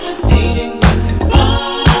love and feeling we can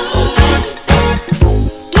find.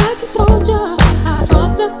 Like a soldier, I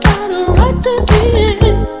fought the battle right to the end.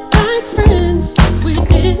 Like friends, we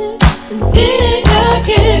did it and did it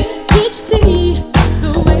again. Did you see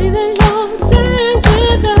the way they all sang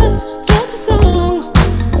with us? Just a song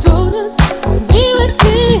told us we would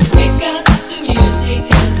sing. We've got the music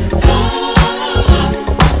and the time.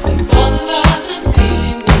 With all the love and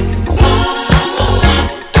feeling we can find.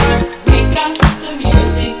 We've got the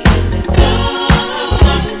music and the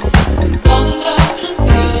time. With all the love and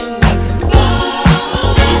feeling we can find.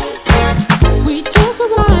 We took a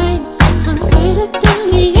ride from Slater down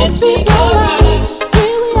the yes we go right.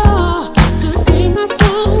 Here we are to sing our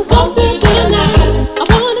songs all through the night. I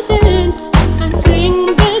wanna dance and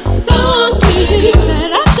sing this song to you.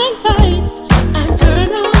 Set up the lights and turn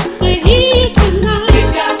on the heat tonight.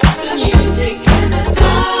 We've got the music and the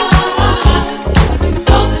time. With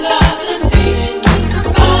all the love and feeling we can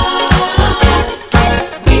find.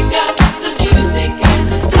 We've got the music and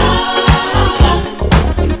the time.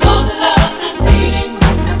 With all the love and feeling we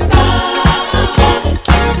can find.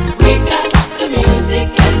 We've got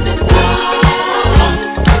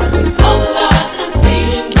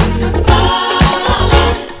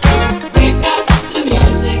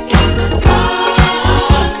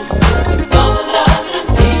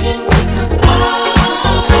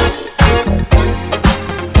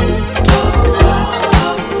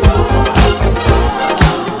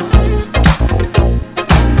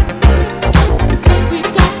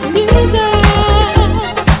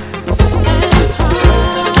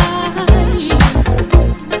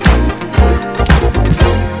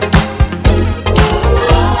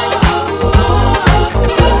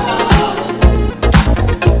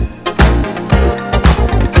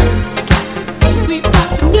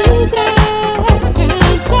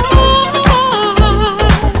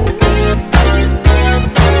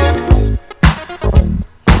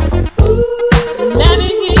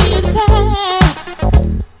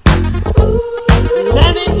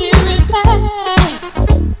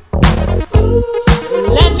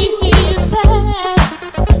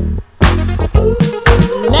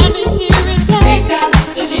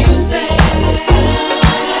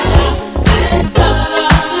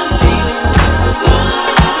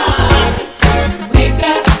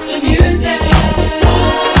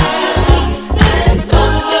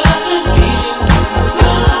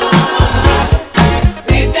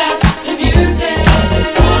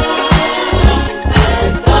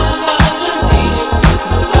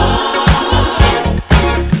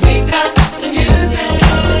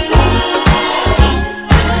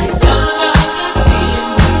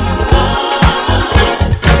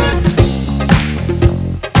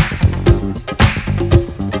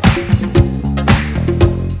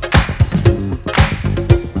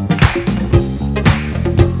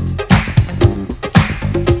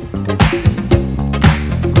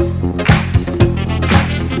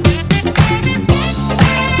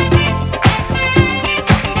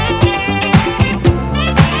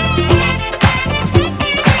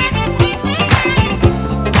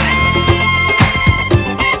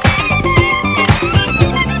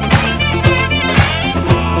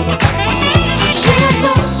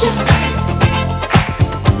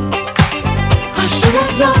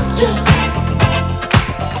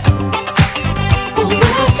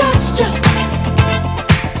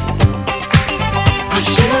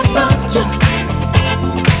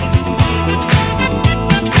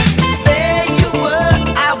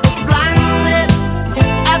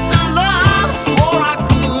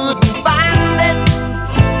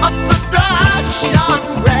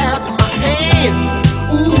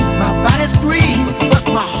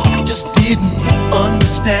didn't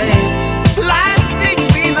understand. Life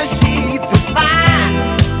between the sheets is fine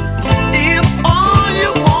if all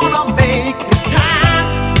you wanna make is time.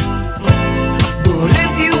 But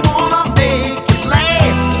if you wanna make it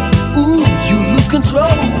last, ooh, you lose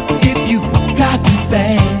control if you got too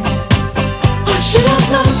fast. I should have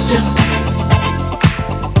loved you.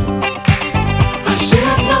 I should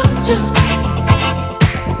have loved you.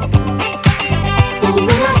 But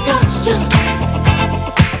when I touched you,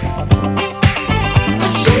 I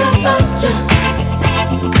should have loved you.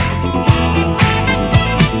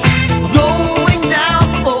 Going down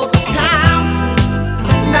for the count.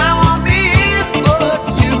 Now I'm in, but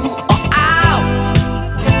you are out.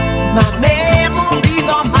 My memories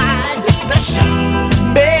are my obsession.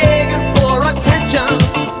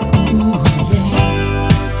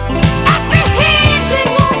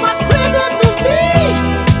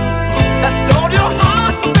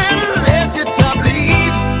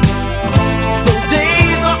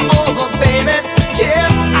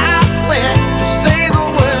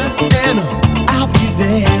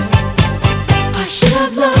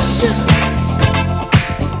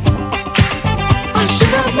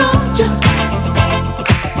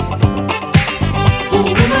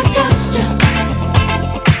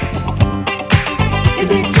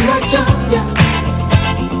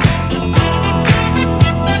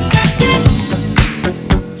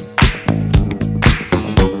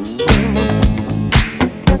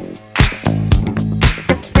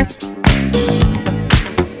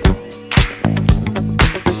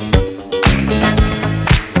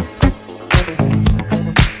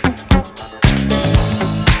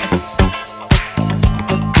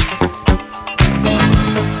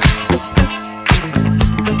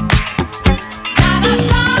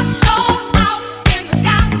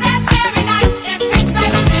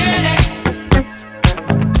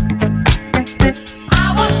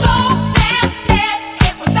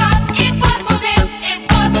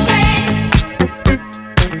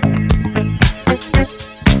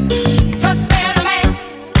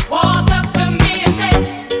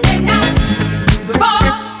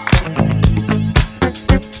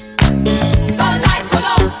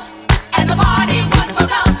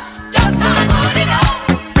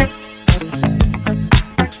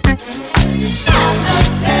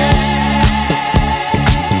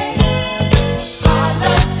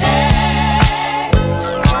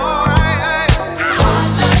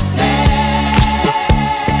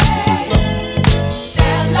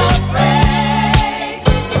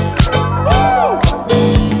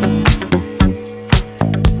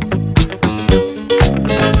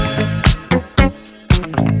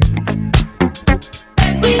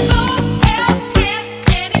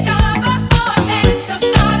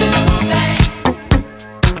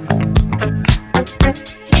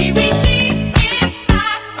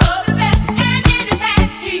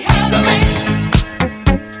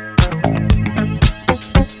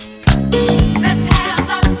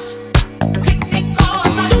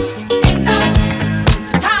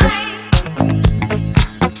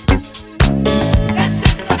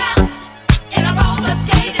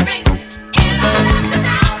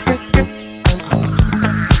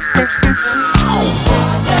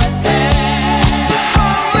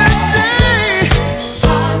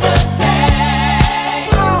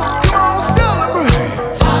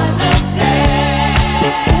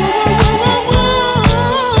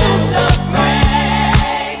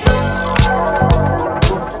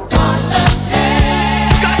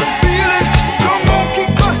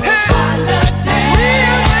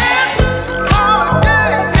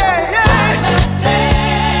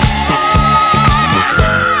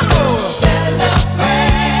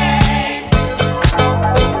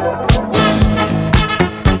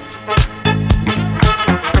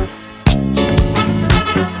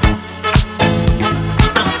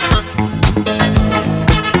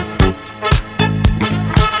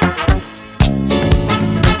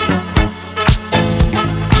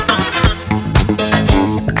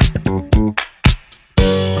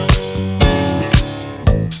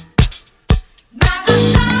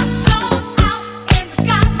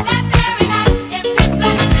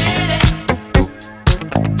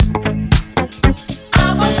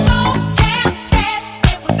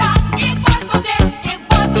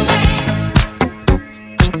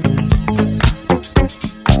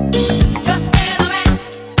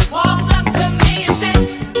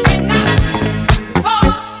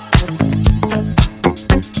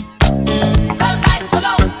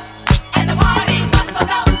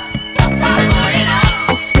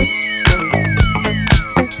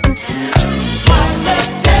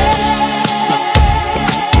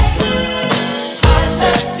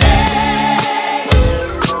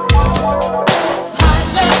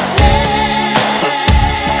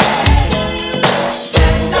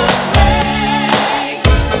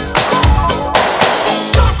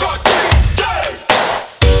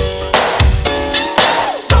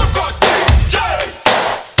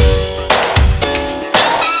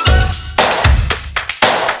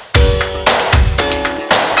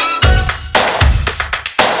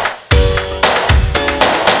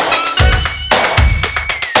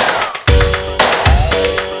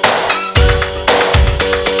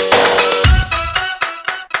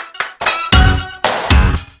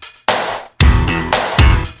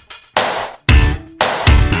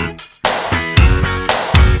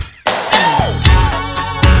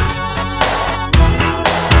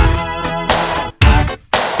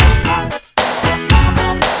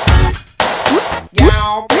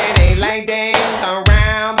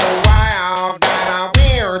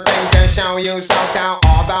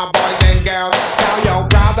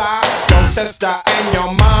 sister and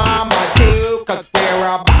your mama too, 'cause we're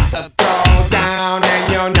about to throw down and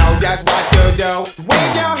you know just what to do.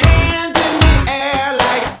 Wave your hands in the air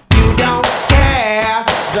like you don't care.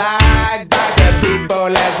 Glide by the people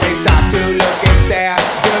as they stop to look and stare.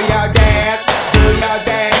 Do your dance, do your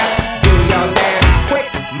dance, do your dance quick,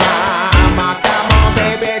 mama. Come on,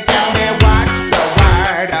 baby, tell me what's the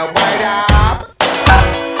word up.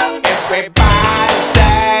 Everybody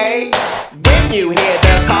say, when you hear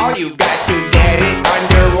the call, you got to get it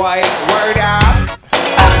underway. Word up.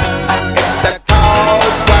 It's the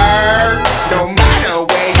code word. No matter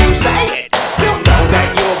where you say it, you'll know that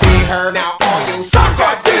you'll be heard. Now all you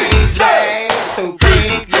sucker DJs who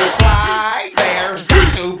think you fly, there's got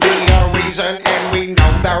to be a reason, and we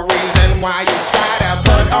know the reason why you try to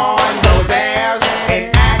put on those airs and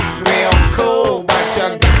act real cool, but you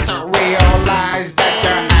got to realize that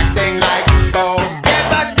you're acting like those. Give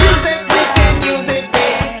us music, we can use it.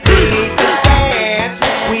 We need to dance.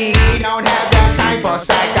 We don't have the time for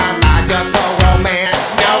psychological romance.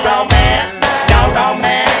 No romance, no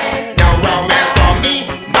romance, no romance for me,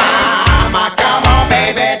 mama. Come on,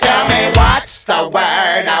 baby, tell me what's the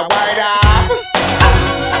word, a word up.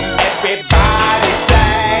 Everybody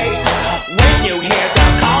say, when you hear the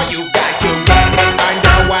call, you got to get it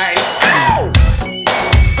underway.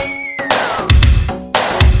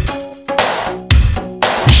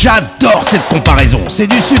 J'adore cette comparaison. C'est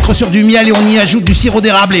du sucre sur du miel et on y ajoute du sirop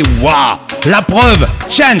d'érable et waouh. La preuve,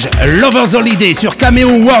 Change, Lover's Holiday sur Cameo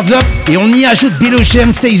Words Up et on y ajoute Bill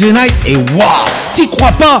Ocean, Stay the Night et waouh. T'y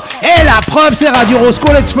crois pas? Et la preuve, c'est Radio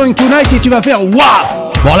Rosco, Let's Funk Tonight et tu vas faire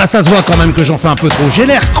waouh. Bon là ça se voit quand même que j'en fais un peu trop, j'ai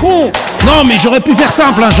l'air con. Non mais j'aurais pu faire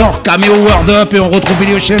simple, hein, genre Cameo Word Up et on retrouve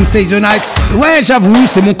Billy Ocean, Stay the Night. Ouais j'avoue,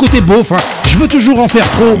 c'est mon côté beauf, hein. Je veux toujours en faire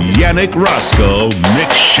trop. Yannick Rosco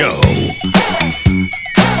Mix Show.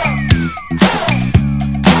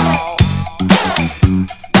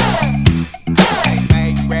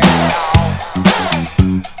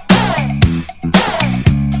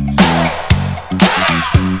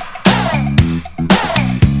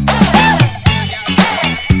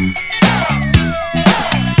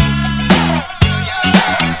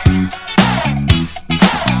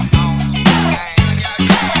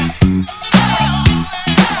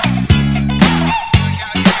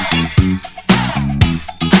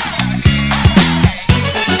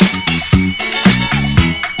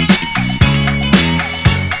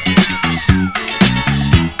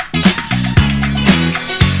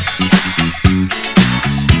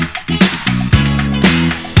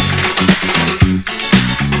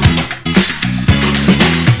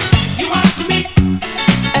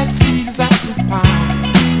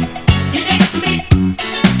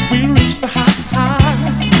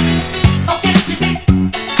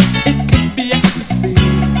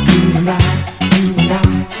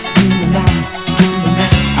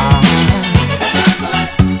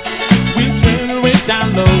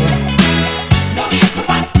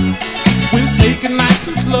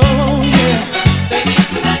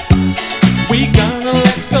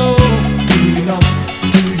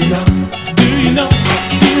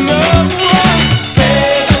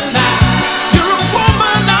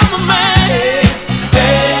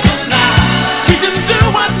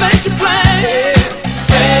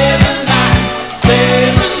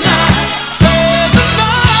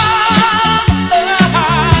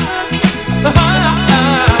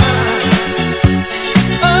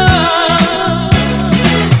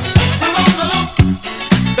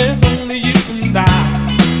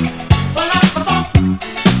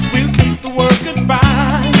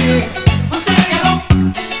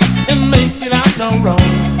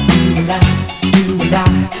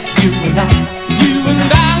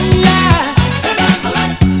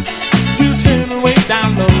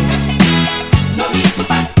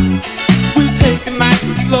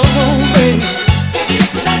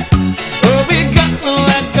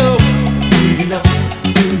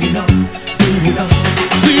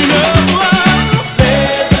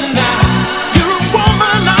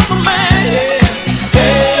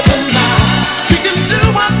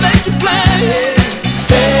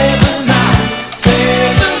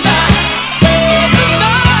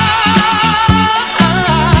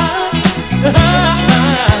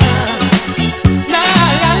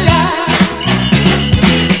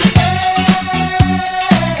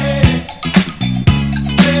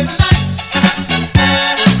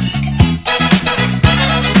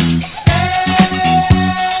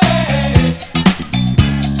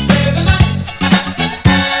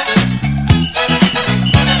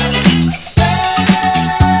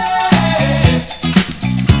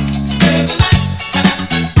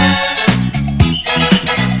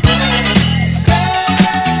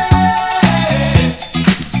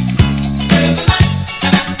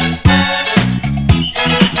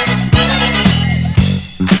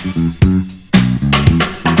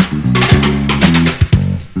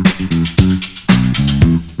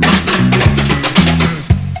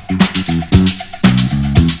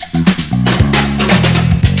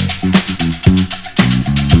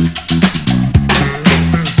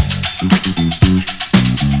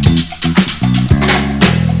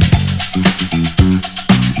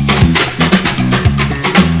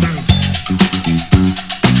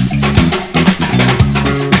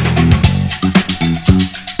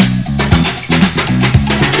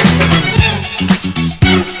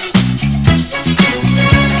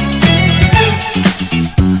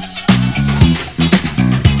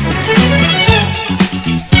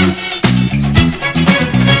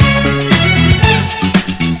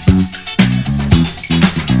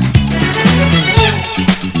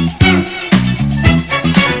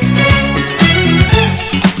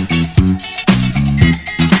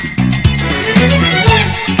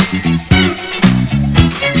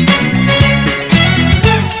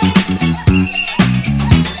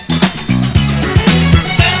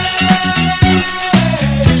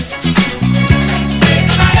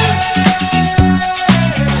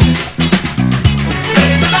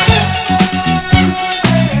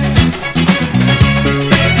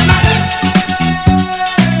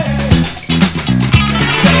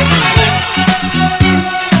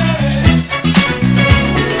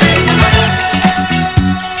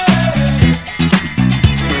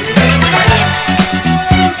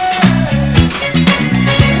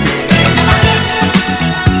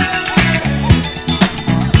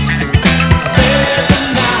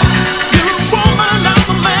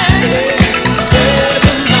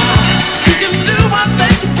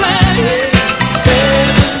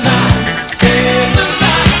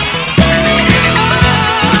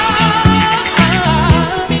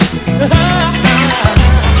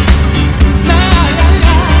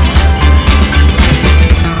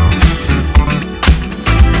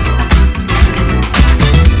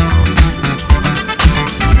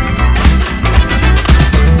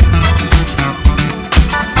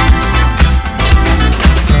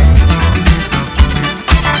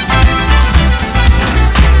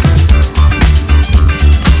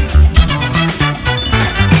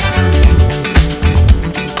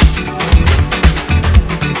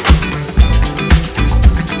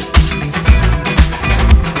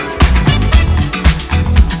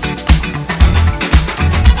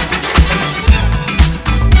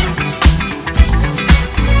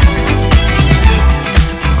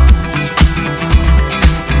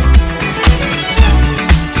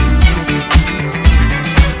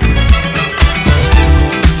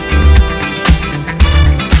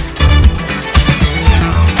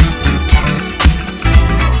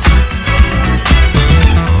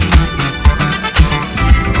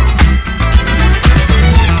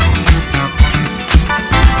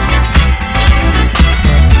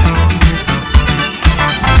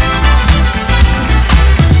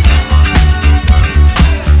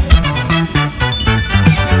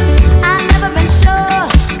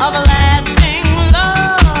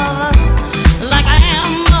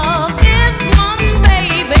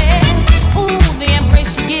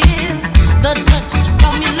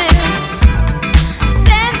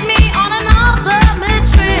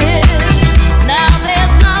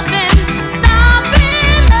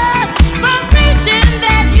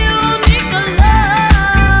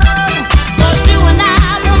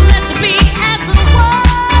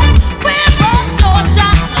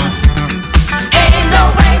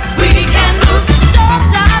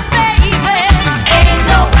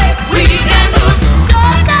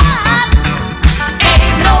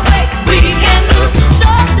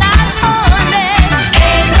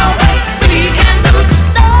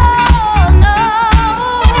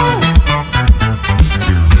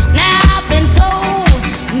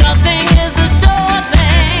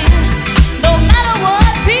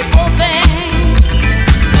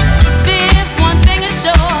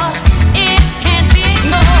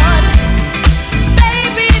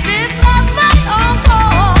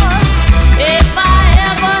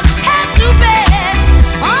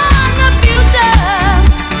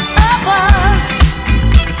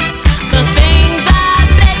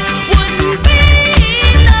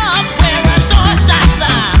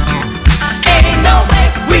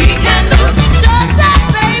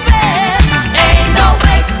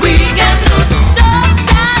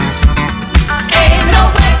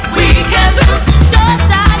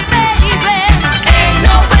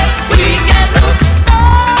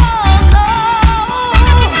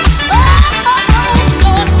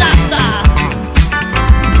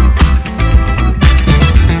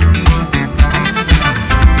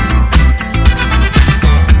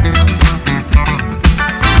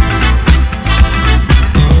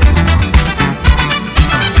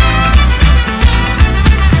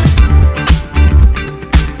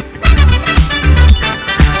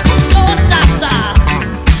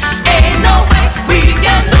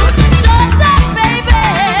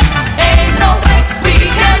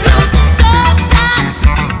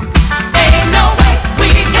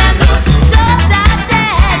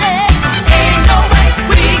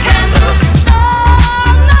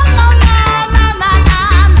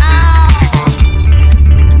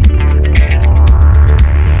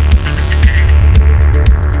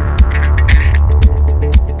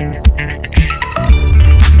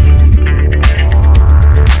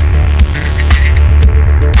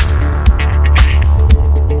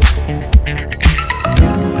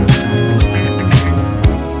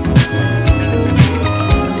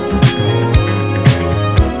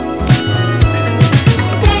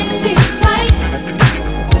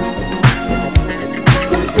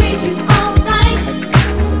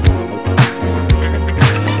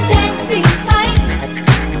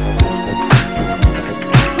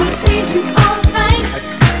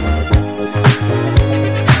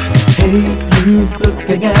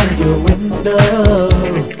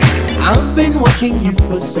 watching you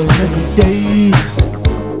for so many days.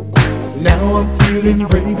 Now I'm feeling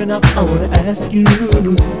brave enough, I wanna ask you,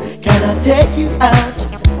 can I take you out?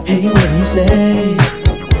 Hey, what do you say?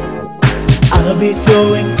 I'll be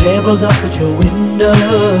throwing pebbles up at your window,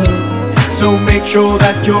 so make sure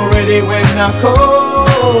that you're ready when I call.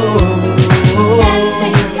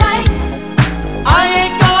 Dancing tight, I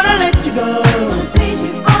ain't gonna let you go. gonna squeeze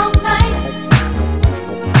you all night.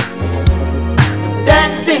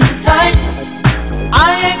 Dancing tight, I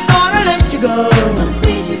ain't gonna let you go. Gonna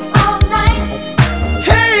squeeze you all night.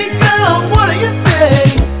 Hey girl, what do you say?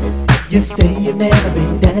 You say you've never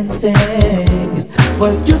been dancing.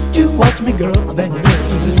 Well, just you watch me, girl, then you know what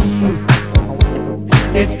to do.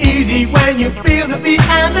 It's easy when you feel the beat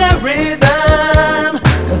and the rhythm,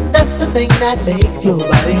 'cause that's the thing that makes your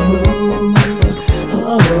body move.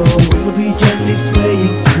 Oh, we'll be gently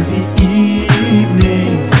swaying through the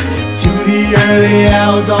evening to the early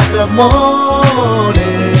hours of the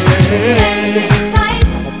morning. Dancing tight,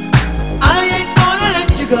 I ain't gonna let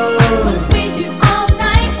you go. gonna squeeze you all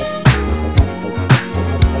night.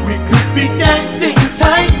 We could be dancing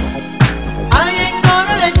tight. I ain't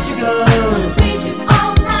gonna let you go. Gonna squeeze you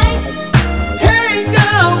all night. Hey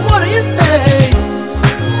girl, what do you say?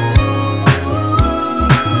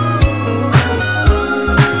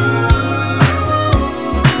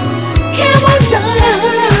 Come on,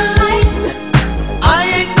 darling. I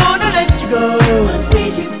ain't gonna let you go. Gonna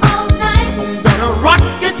squeeze you all night. Gonna rock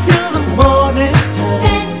it till the morning time.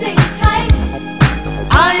 Dancing tight,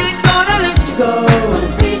 I ain't gonna let you go. gonna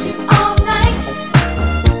squeeze you all night.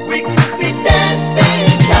 We could be dancing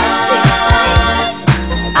tight.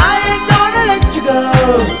 I ain't gonna let you go.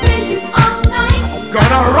 Gonna squeeze you all night.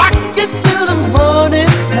 Gonna rock it till the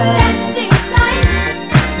morning time. Dancing tight,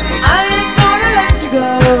 I ain't gonna let you go.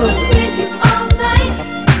 gonna squeeze you all night.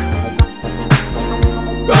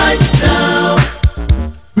 Right now,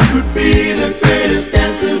 we could be the greatest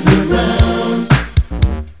dancers around.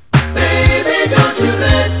 Baby, don't you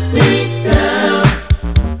let me down.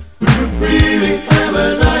 We could really have a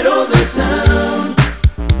night on the town.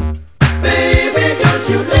 Baby, don't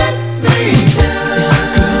you let me down.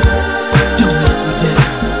 Don't let me down.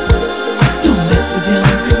 Don't let me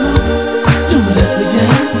down, girl. Don't let me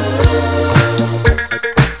down.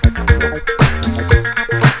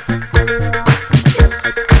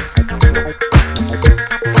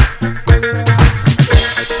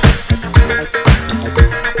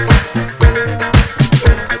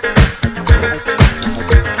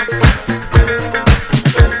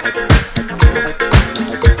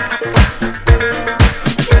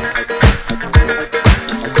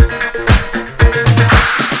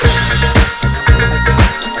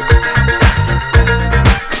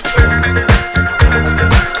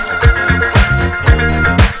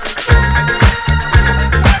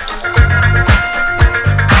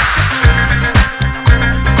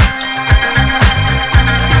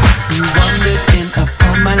 You wandered in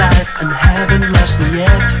upon my life and haven't lost me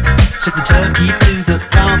yet. Set the turkey to the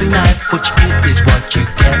carving knife. What you give is what you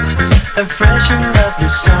get. A fresh and lovely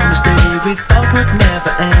summer's day we thought would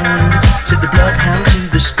never end. Set the bloodhound to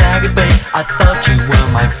the staggered bay. I thought you were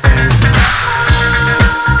my friend.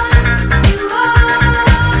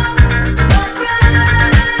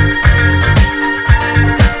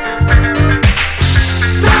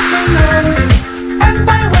 Glad to know you, and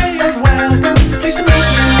by way of welcome, pleased to meet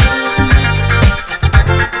you.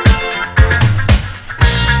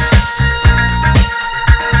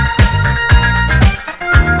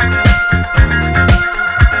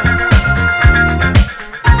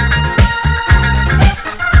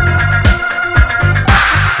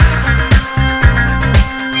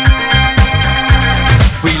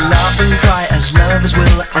 We laugh and cry as lovers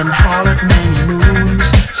will and howl at many moons.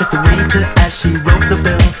 Said the waiter as he wrote the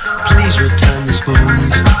bill, please return the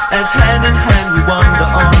spoons. As hand in hand we wander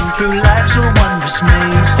on through life's a wondrous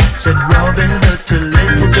maze. Said Robin Hood to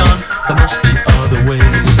Little John, there must be other ways.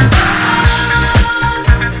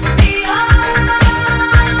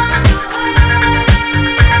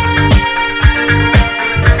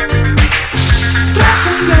 Glad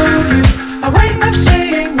to know you, a way of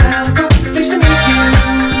saying welcome, pleased to meet you.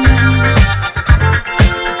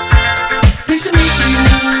 Pleased to meet you.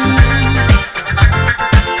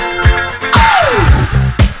 Oh!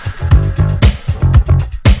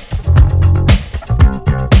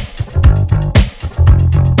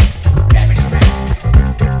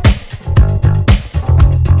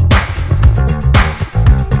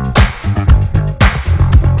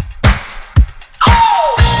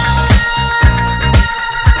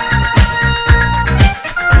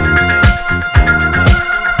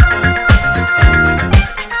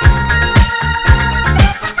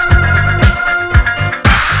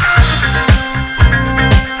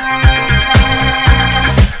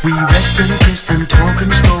 Undressed and kissed and talk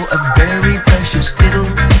and stroll, a very precious fiddle.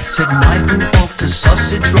 Said knife and fork to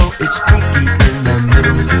sausage roll, it's pinky in the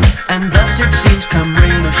middle. And thus it seems, come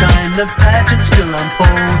rain or shine, the pageant still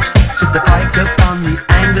unfolds. Said the pike upon the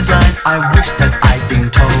angler's line, I wish that I'd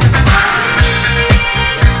been told.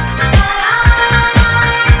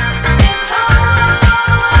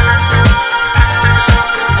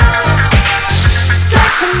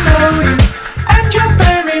 Got to know you, and you're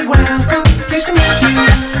very welcome. Pleased to meet you.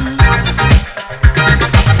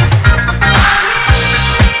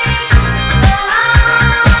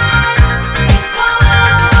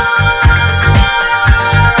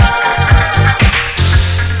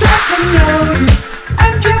 Got to know you,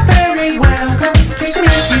 and you're very welcome. Pleased to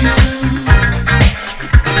meet you.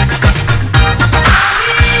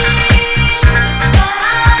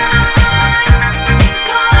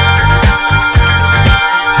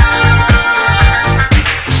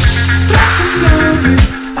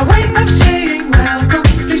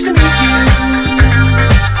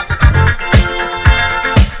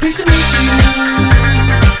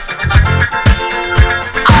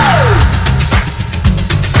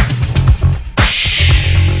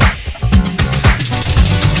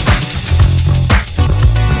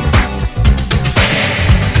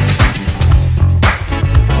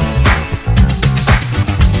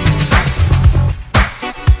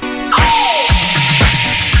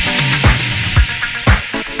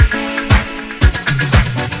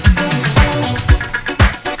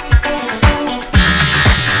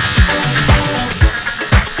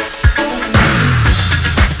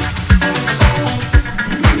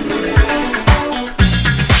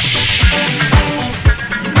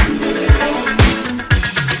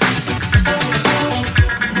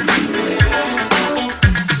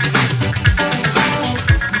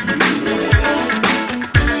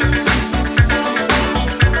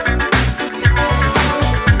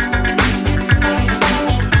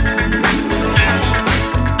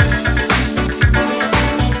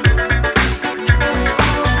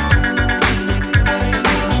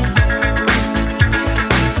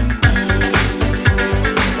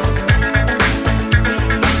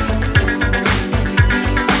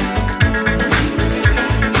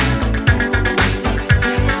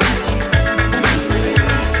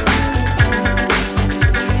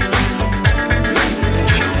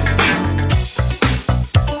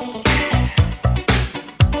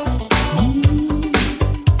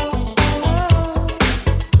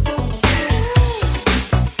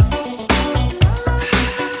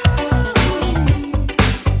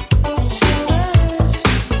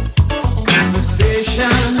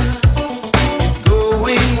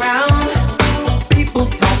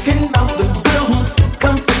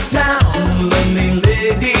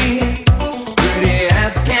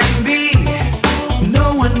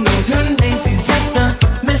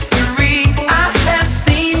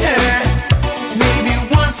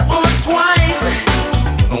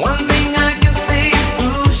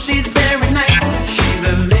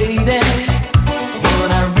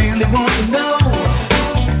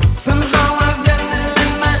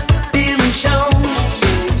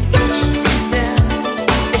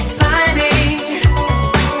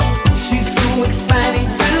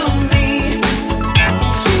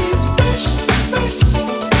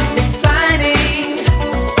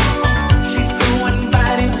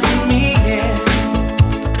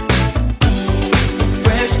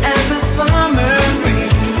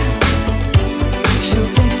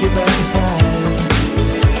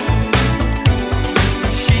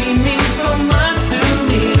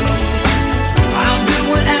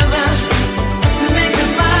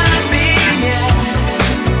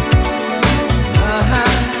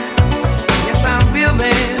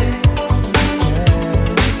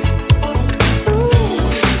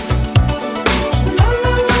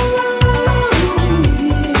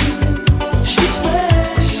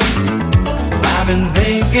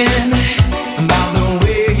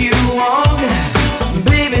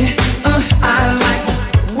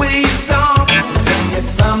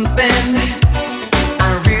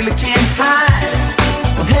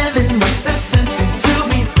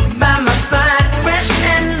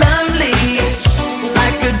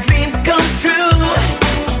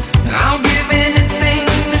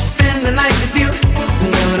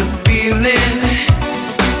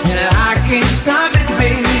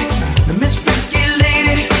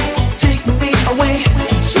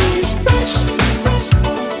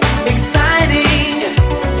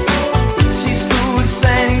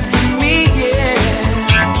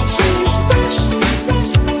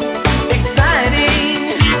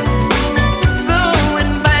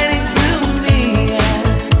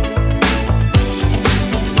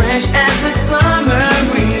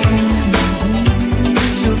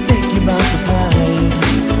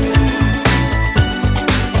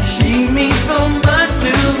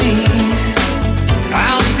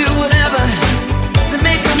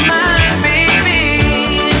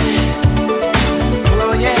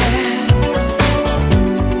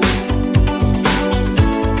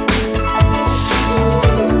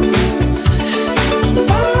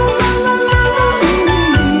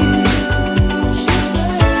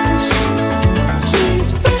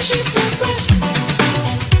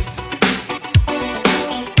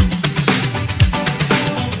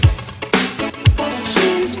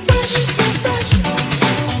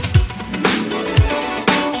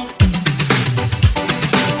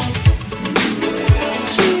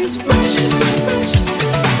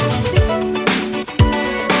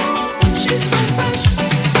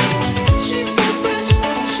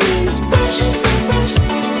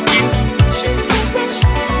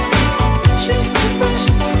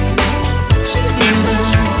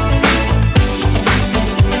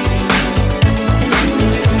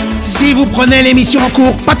 Si vous prenez l'émission en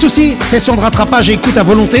cours, pas de souci, session de rattrapage et écoute à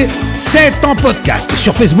volonté, c'est en podcast.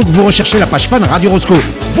 Sur Facebook, vous recherchez la page fan Radio Rosco.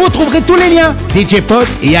 Vous trouverez tous les liens, DJ Pod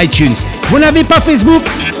et iTunes. Vous n'avez pas Facebook?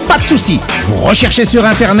 Pas de souci. Vous recherchez sur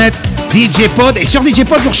Internet DJ Pod et sur DJ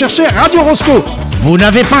Pod, vous recherchez Radio Rosco. Vous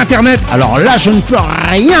n'avez pas Internet? Alors là, je ne peux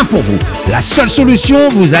rien pour vous. La seule solution,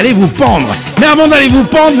 vous allez vous pendre. Mais avant d'aller vous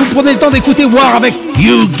pendre, vous prenez le temps d'écouter War avec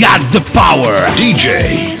You Got the Power. DJ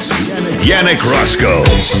Yannick Rosco.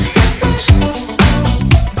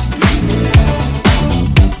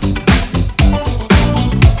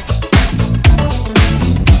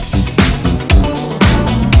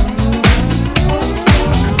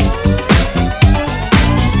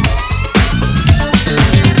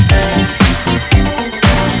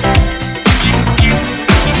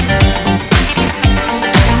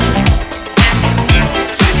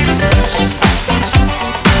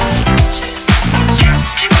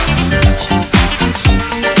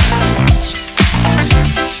 She's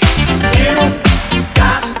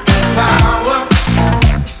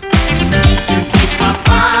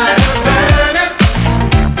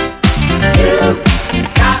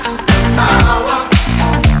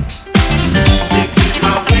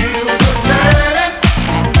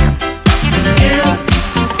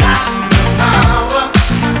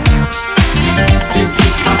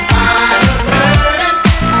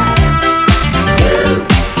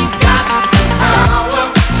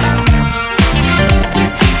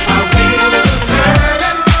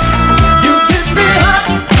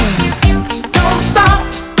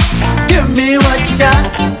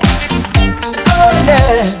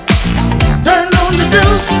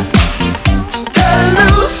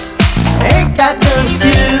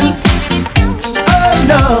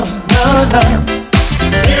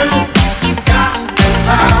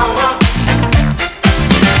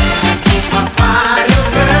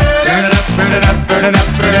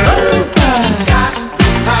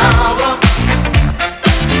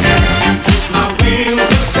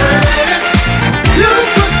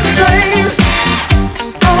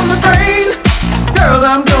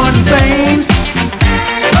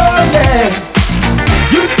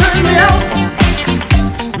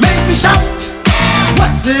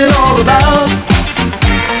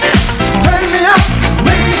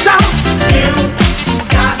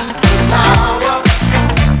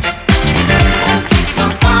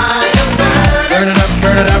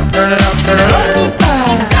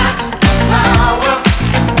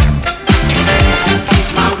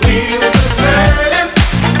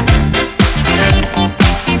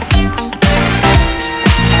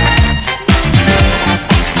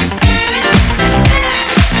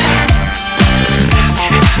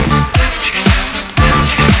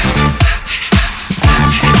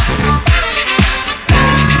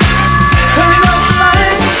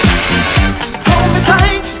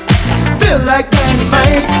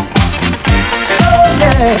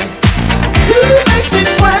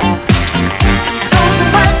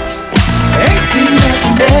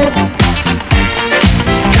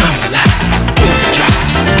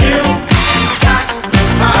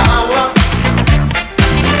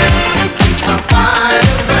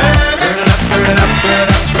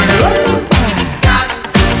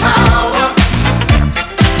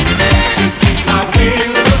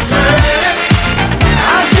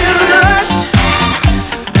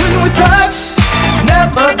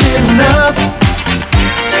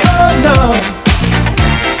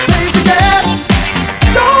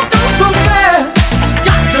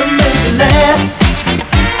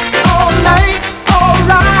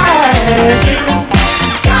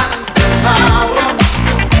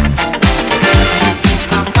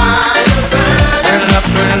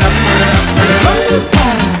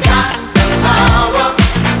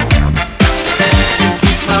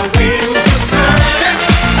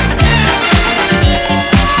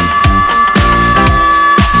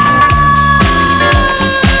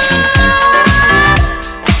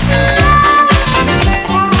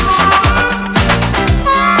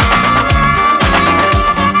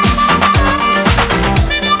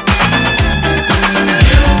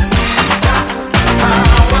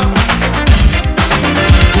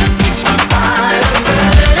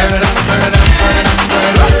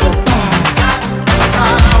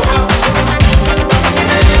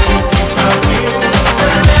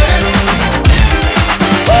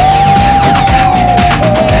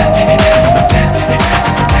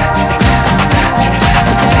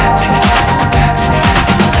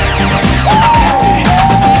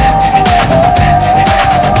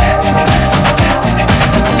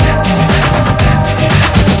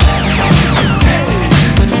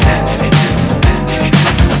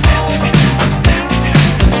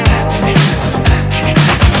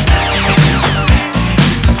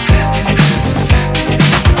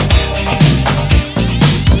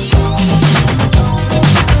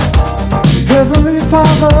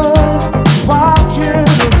father watching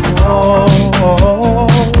us fall.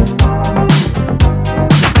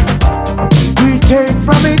 We take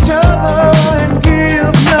from each other and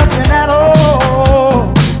give nothing at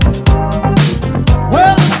all.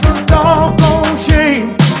 Well, it's a doggone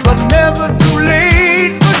shame, but never too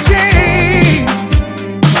late for change.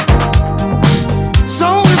 So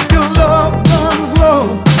if your love comes low,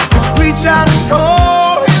 just reach out and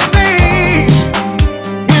call his name.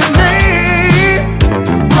 His name.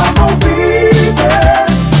 I'm gonna be there.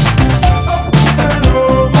 I'm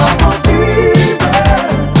gonna be there.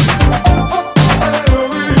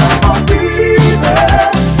 I'm gonna be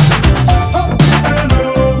there. I'm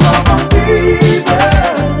gonna be there.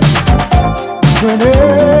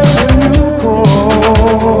 Whenever you call.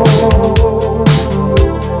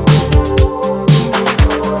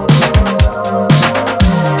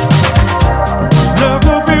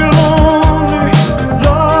 Never be lonely,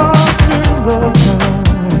 lost in the night.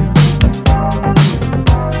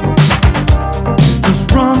 Just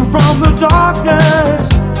run from the darkness,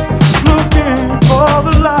 looking for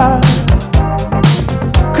the light.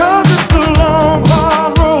 'Cause it's a long,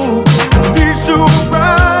 hard road that leads to a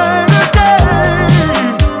brighter day.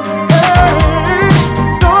 Hey,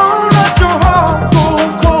 don't let your heart go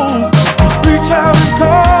cold. Just reach out and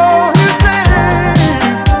call his name.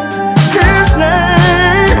 His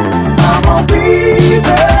name. I'm gonna be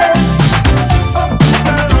there. I'm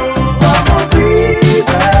gonna be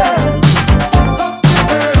there. I'm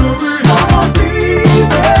gonna be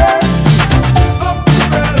there.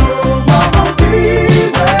 I'm gonna be there. I'm gonna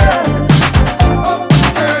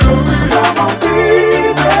be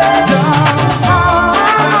there.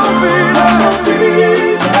 I'll be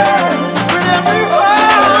there. Whenever you are,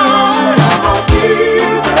 I'm gonna be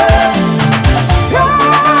there.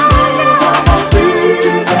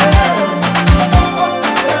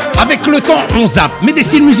 Avec le temps, on zappe, mais des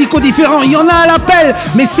styles musicaux différents, il y en a à l'appel,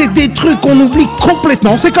 mais c'est des trucs qu'on oublie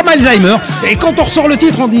complètement, c'est comme Alzheimer, et quand on ressort le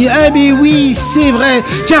titre, on dit « Eh mais oui, c'est vrai !»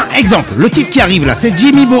 Tiens, exemple, le titre qui arrive là, c'est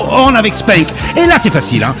Jimmy Bohorn avec Spank, et là c'est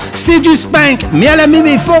facile, hein, c'est du Spank, mais à la même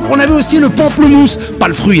époque, on avait aussi le pamplemousse, pas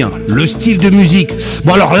le fruit, hein, le style de musique.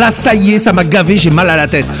 Bon alors là, ça y est, ça m'a gavé, j'ai mal à la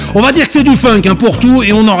tête. On va dire que c'est du funk, hein, pour tout,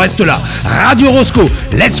 et on en reste là. Radio Rosco,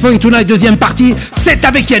 Let's Funk Tonight, deuxième partie, c'est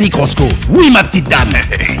avec Yannick Rosco. Oui, ma petite dame.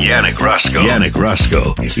 Yannick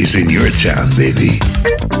Rosco is in your town, baby.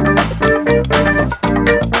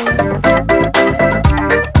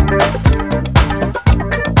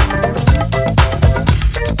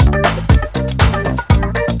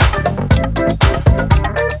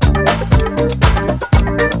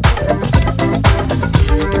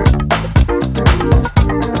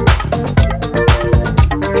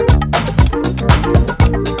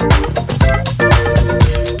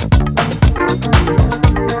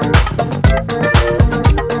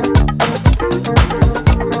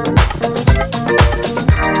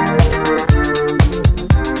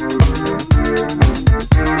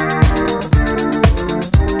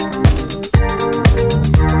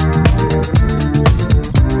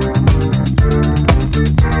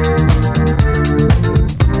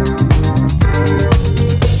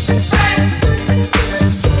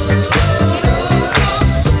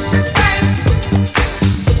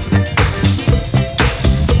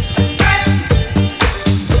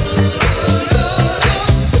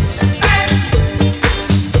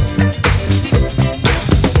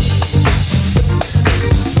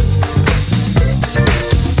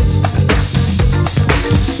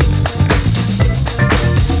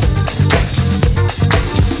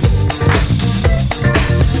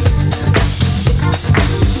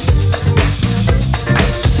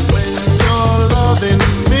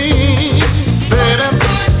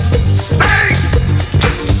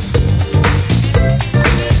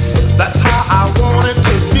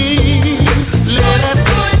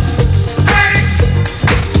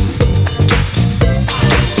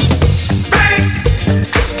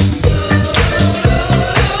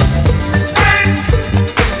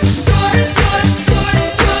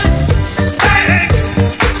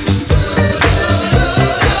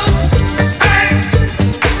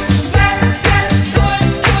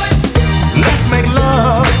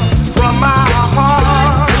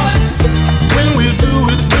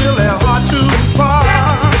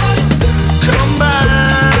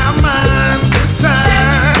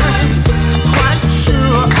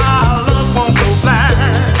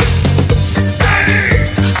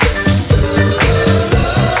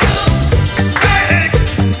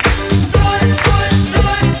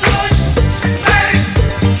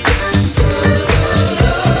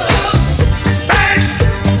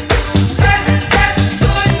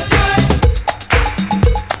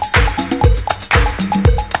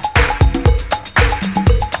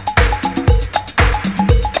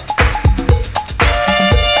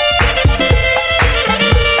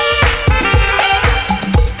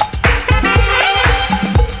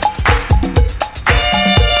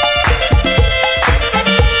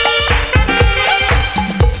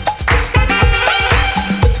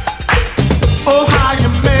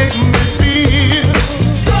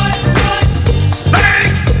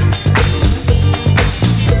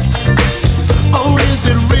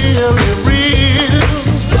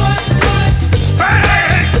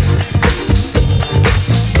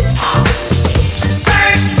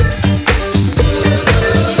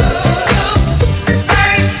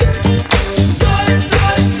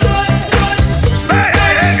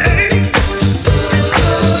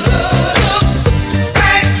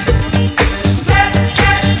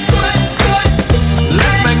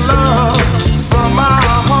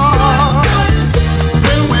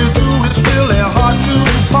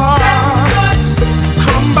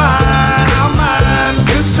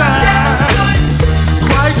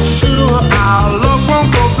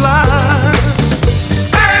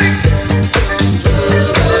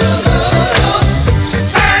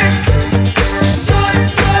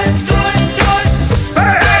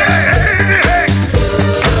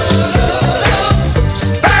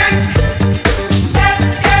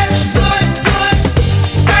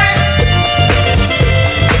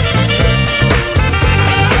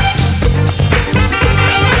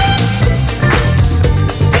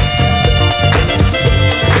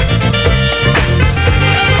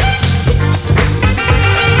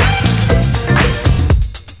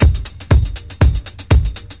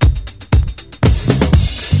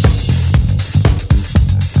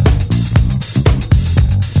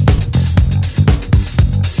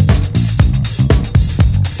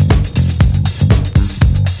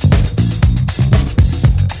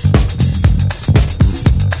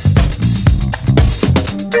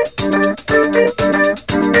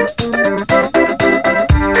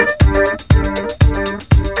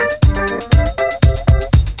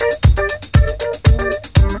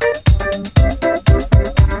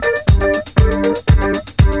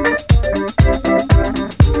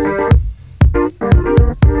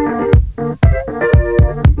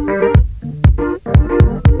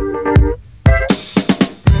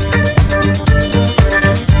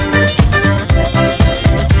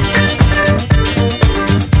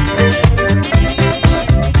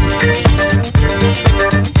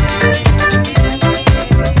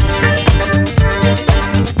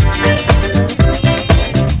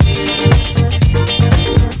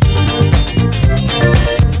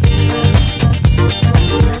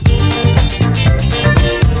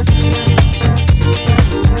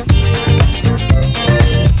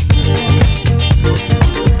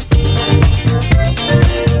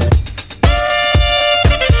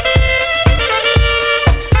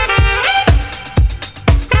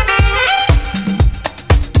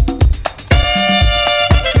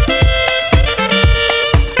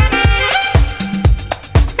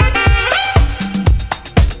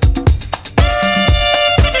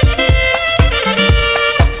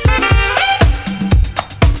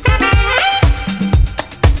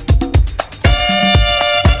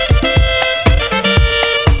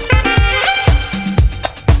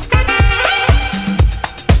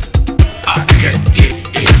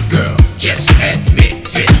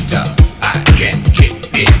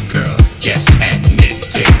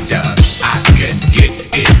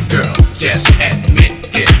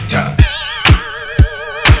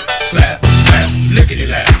 Slap, slap, lickety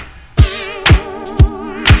lap.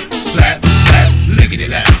 Slap, slap, lickety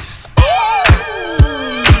lap.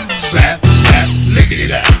 Slap, slap, lickety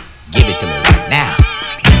lap. Give it to me right now.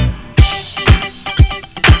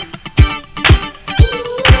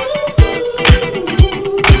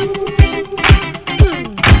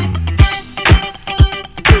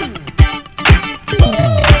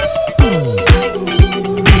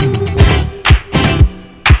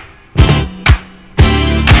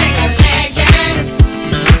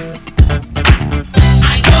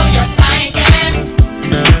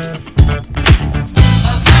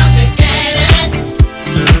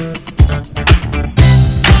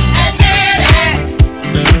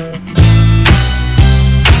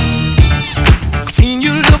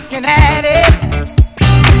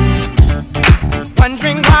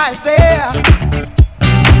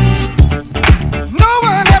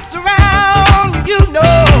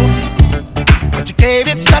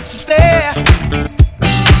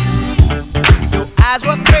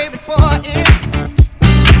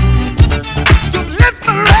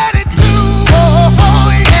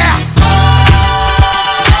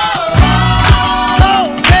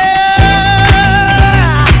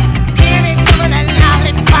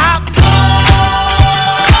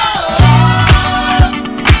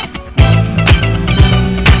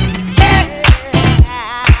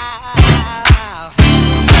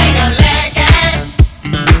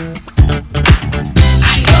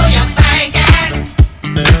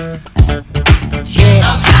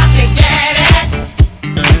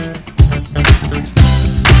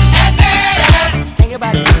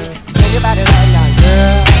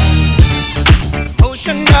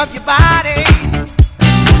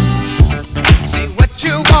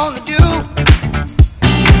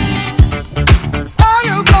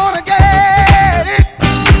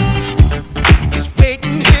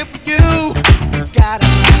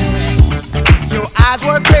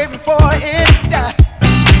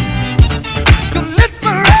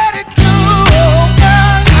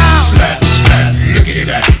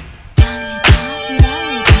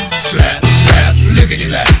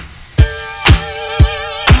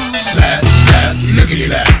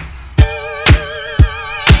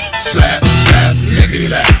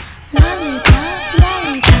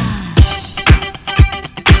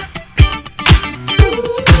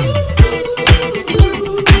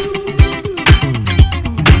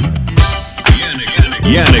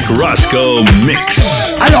 Rosco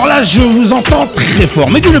Mix. Alors là, je vous entends très fort,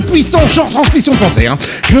 mais d'une puissance genre transmission pensée.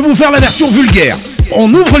 Je vais vous faire la version vulgaire.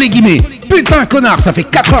 On ouvre les guillemets. Putain, connard, ça fait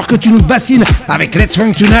 4 heures que tu nous bassines avec Let's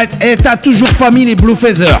Funk Tonight et t'as toujours pas mis les Blue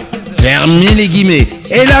Feathers. Fermez les guillemets.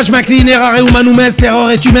 Et là, je m'incline, errare humanum est,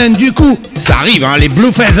 l'erreur est humaine. Du coup, ça arrive, les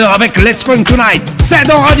Blue Feathers avec Let's Funk Tonight. C'est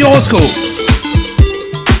dans Radio Rosco.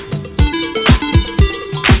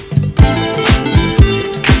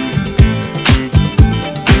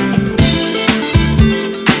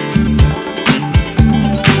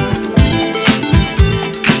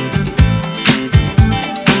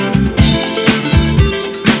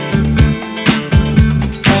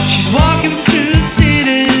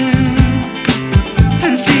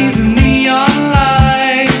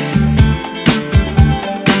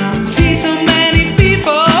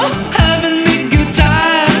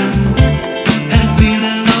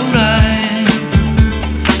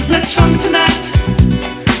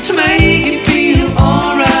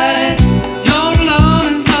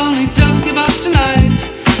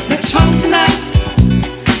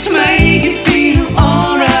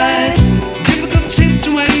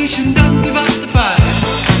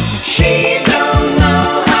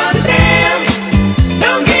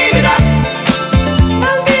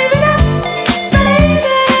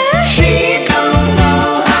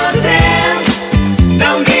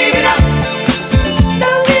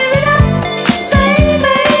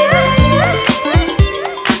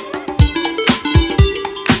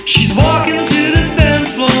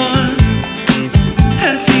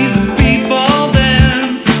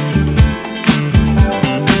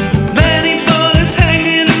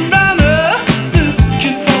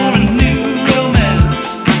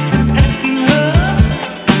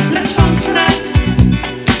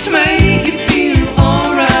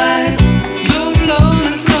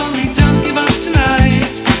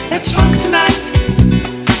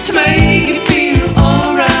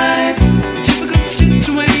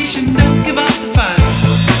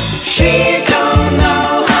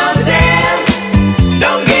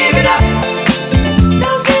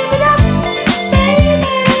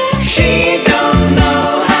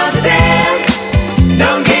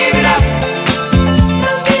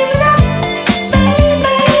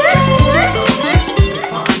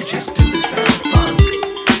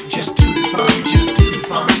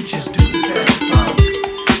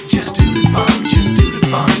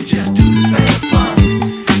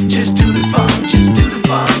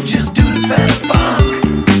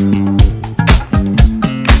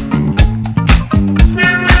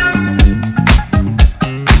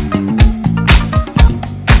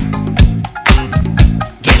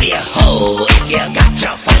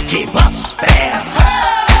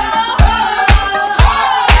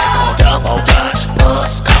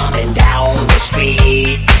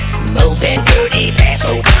 street. Moving dirty fast,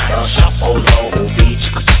 so kinda shuffle low feet.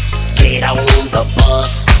 Get on the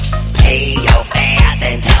bus, pay your fare,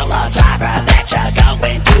 then tell the driver that you're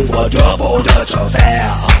going to a double Dutch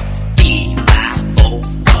affair.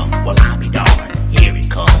 D-5-4, well I'll be darned. Here it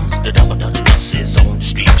comes, the double Dutch bus is on the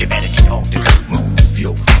street. You better get off the curb, move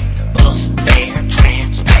your feet. Bus fare,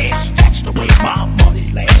 trans pass, that's the way my money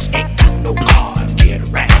lasts. Ain't got no car to get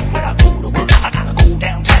around. When I go to work, I gotta go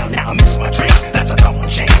downtown. Now I miss my train, that's a darn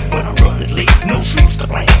shame. When I'm running late, no sleeps to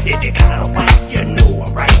blame. If you got a wife, you know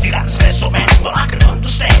I'm right. You got a special man, well I can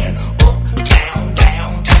understand. Uptown,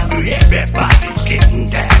 downtown, everybody's getting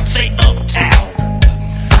down. Say uptown.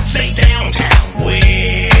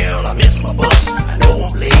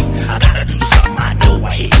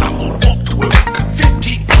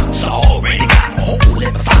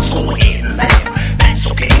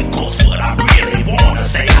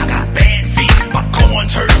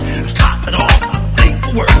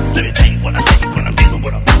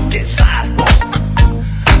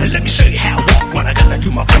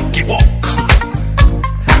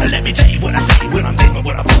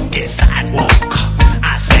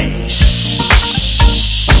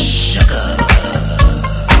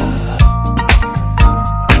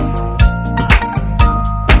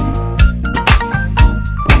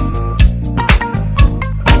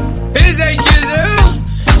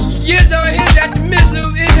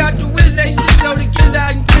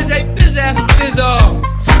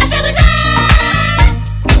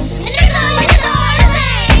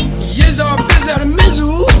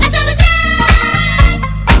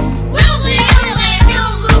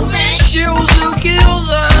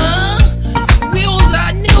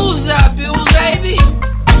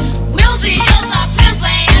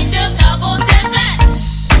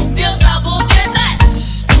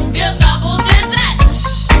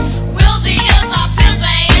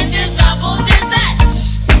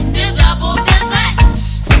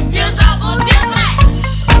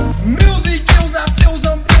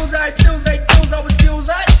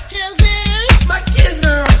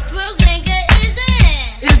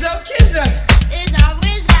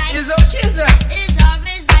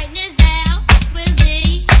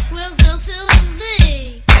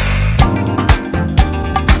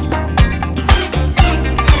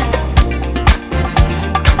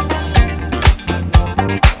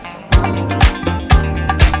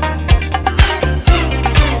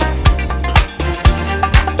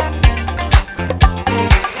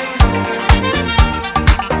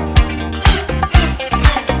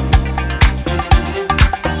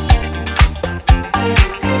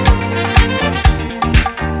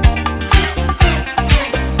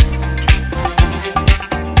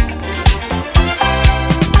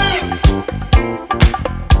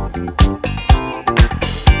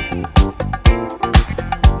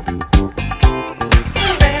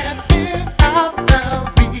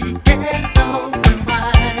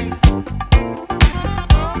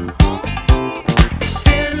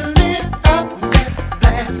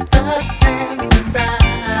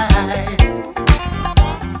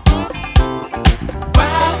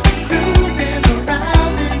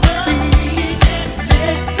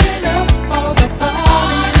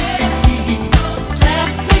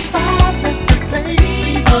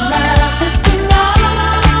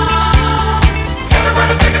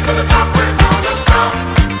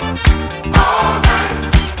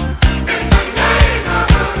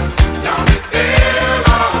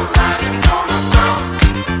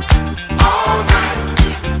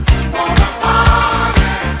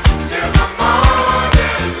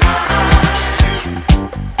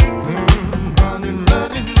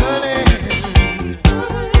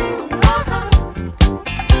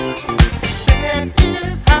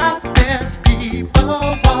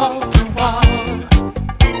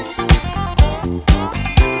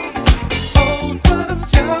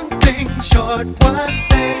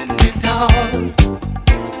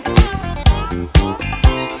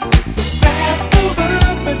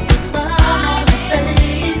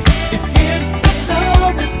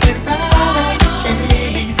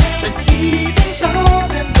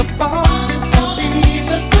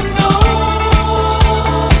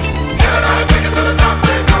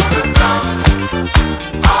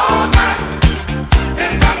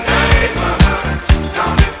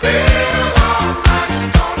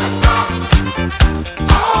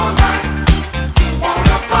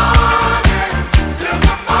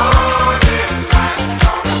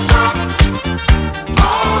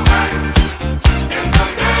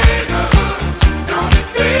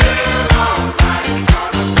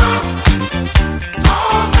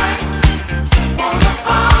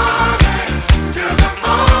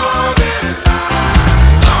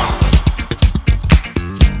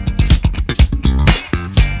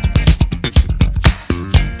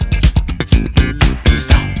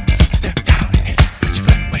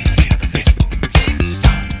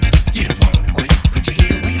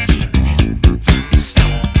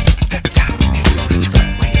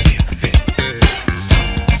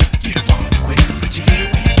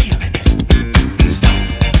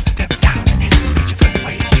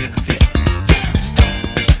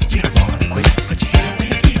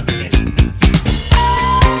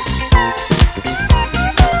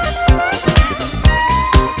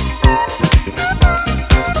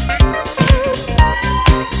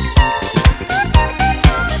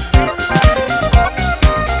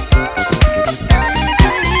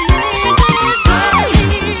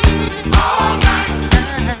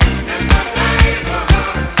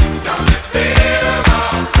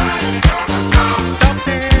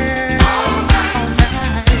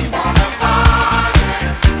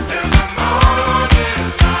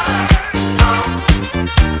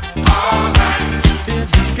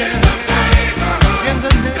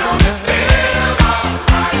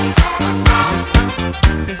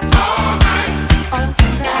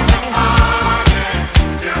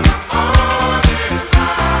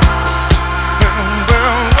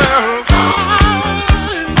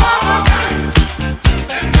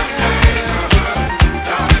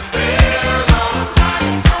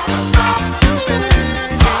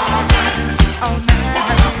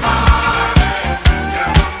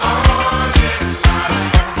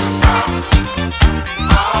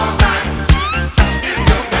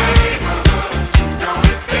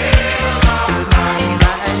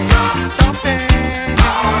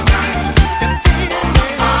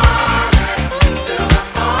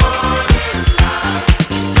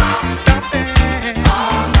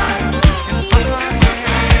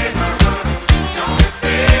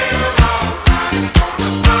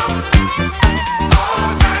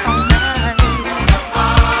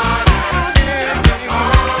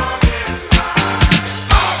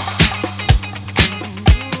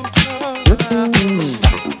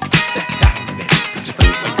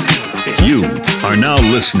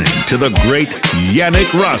 listening to the great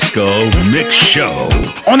Yannick Rosco Mix Show.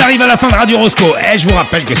 On arrive à la fin de Radio Rosco. Et je vous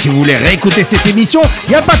rappelle que si vous voulez réécouter cette émission,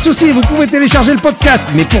 il n'y a pas de souci, vous pouvez télécharger le podcast.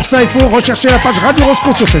 Mais pour ça, il faut rechercher la page Radio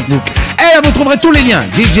Rosco sur Facebook. Et là, vous trouverez tous les liens,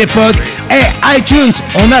 DJ Pod et iTunes.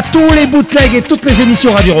 On a tous les bootlegs et toutes les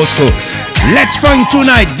émissions Radio Rosco. Let's Funk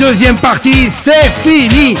Tonight, deuxième partie, c'est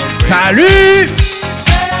fini. Salut!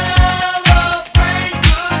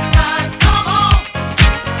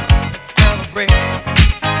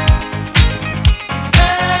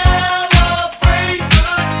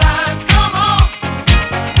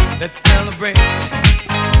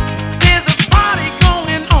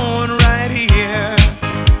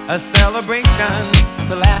 A celebration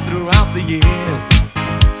to last throughout the years.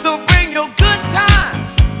 So bring your good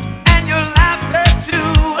times and your laughter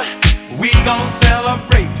too. We gon'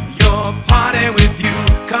 celebrate your party with you.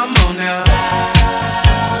 Come on now.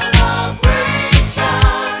 Celebration.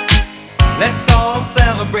 Let's all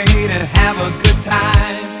celebrate and have a good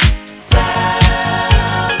time. Celebration.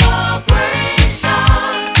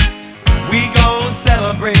 We gon'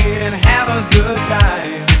 celebrate and have a good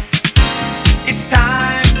time. It's time.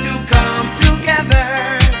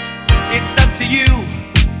 It's up to you.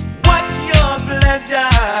 What's your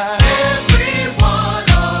pleasure? Everyone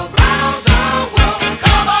around the world,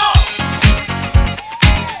 come on!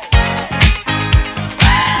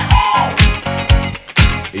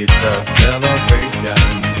 It's a celebration.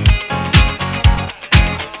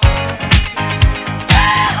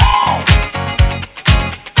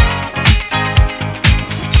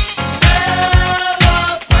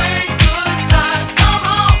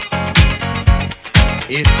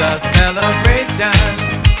 It's a celebration.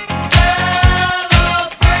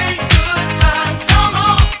 Celebrate good times, come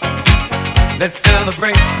on. Let's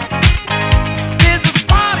celebrate. There's a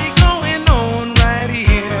party going on right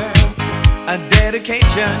here. A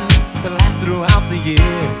dedication to last throughout the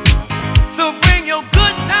years. So bring your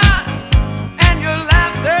good times and your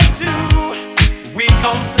laughter too. We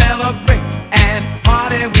gon' celebrate and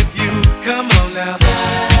party with you. Come on now.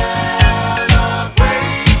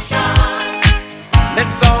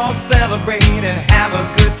 Let's all celebrate and have a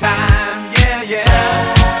good time, yeah, yeah.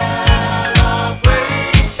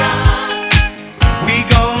 Celebration. We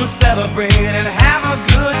gon' celebrate and have a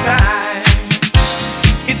good time.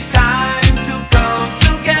 It's time to come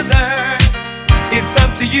together. It's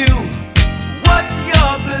up to you. What's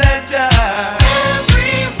your pleasure?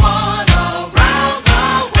 Everyone around the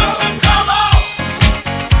world, come on!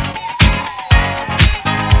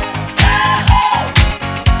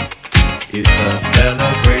 It's a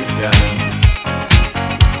celebration.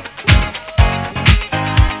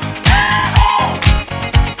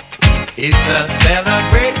 It's a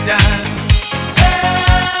celebration.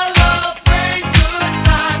 Celebrate good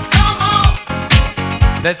times, come on.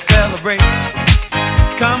 Let's celebrate.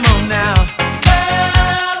 Come on now.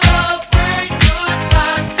 Celebrate good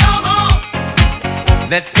times, come on.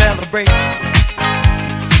 Let's celebrate.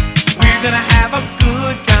 We're gonna have a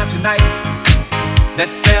good time tonight.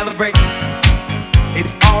 Let's celebrate.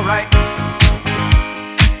 It's alright.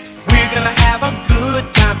 We're gonna have a good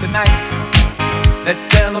time tonight. Let's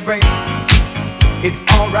celebrate. It's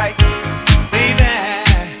alright, baby.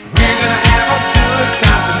 We're gonna have a good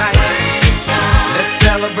time tonight. Let's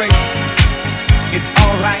celebrate.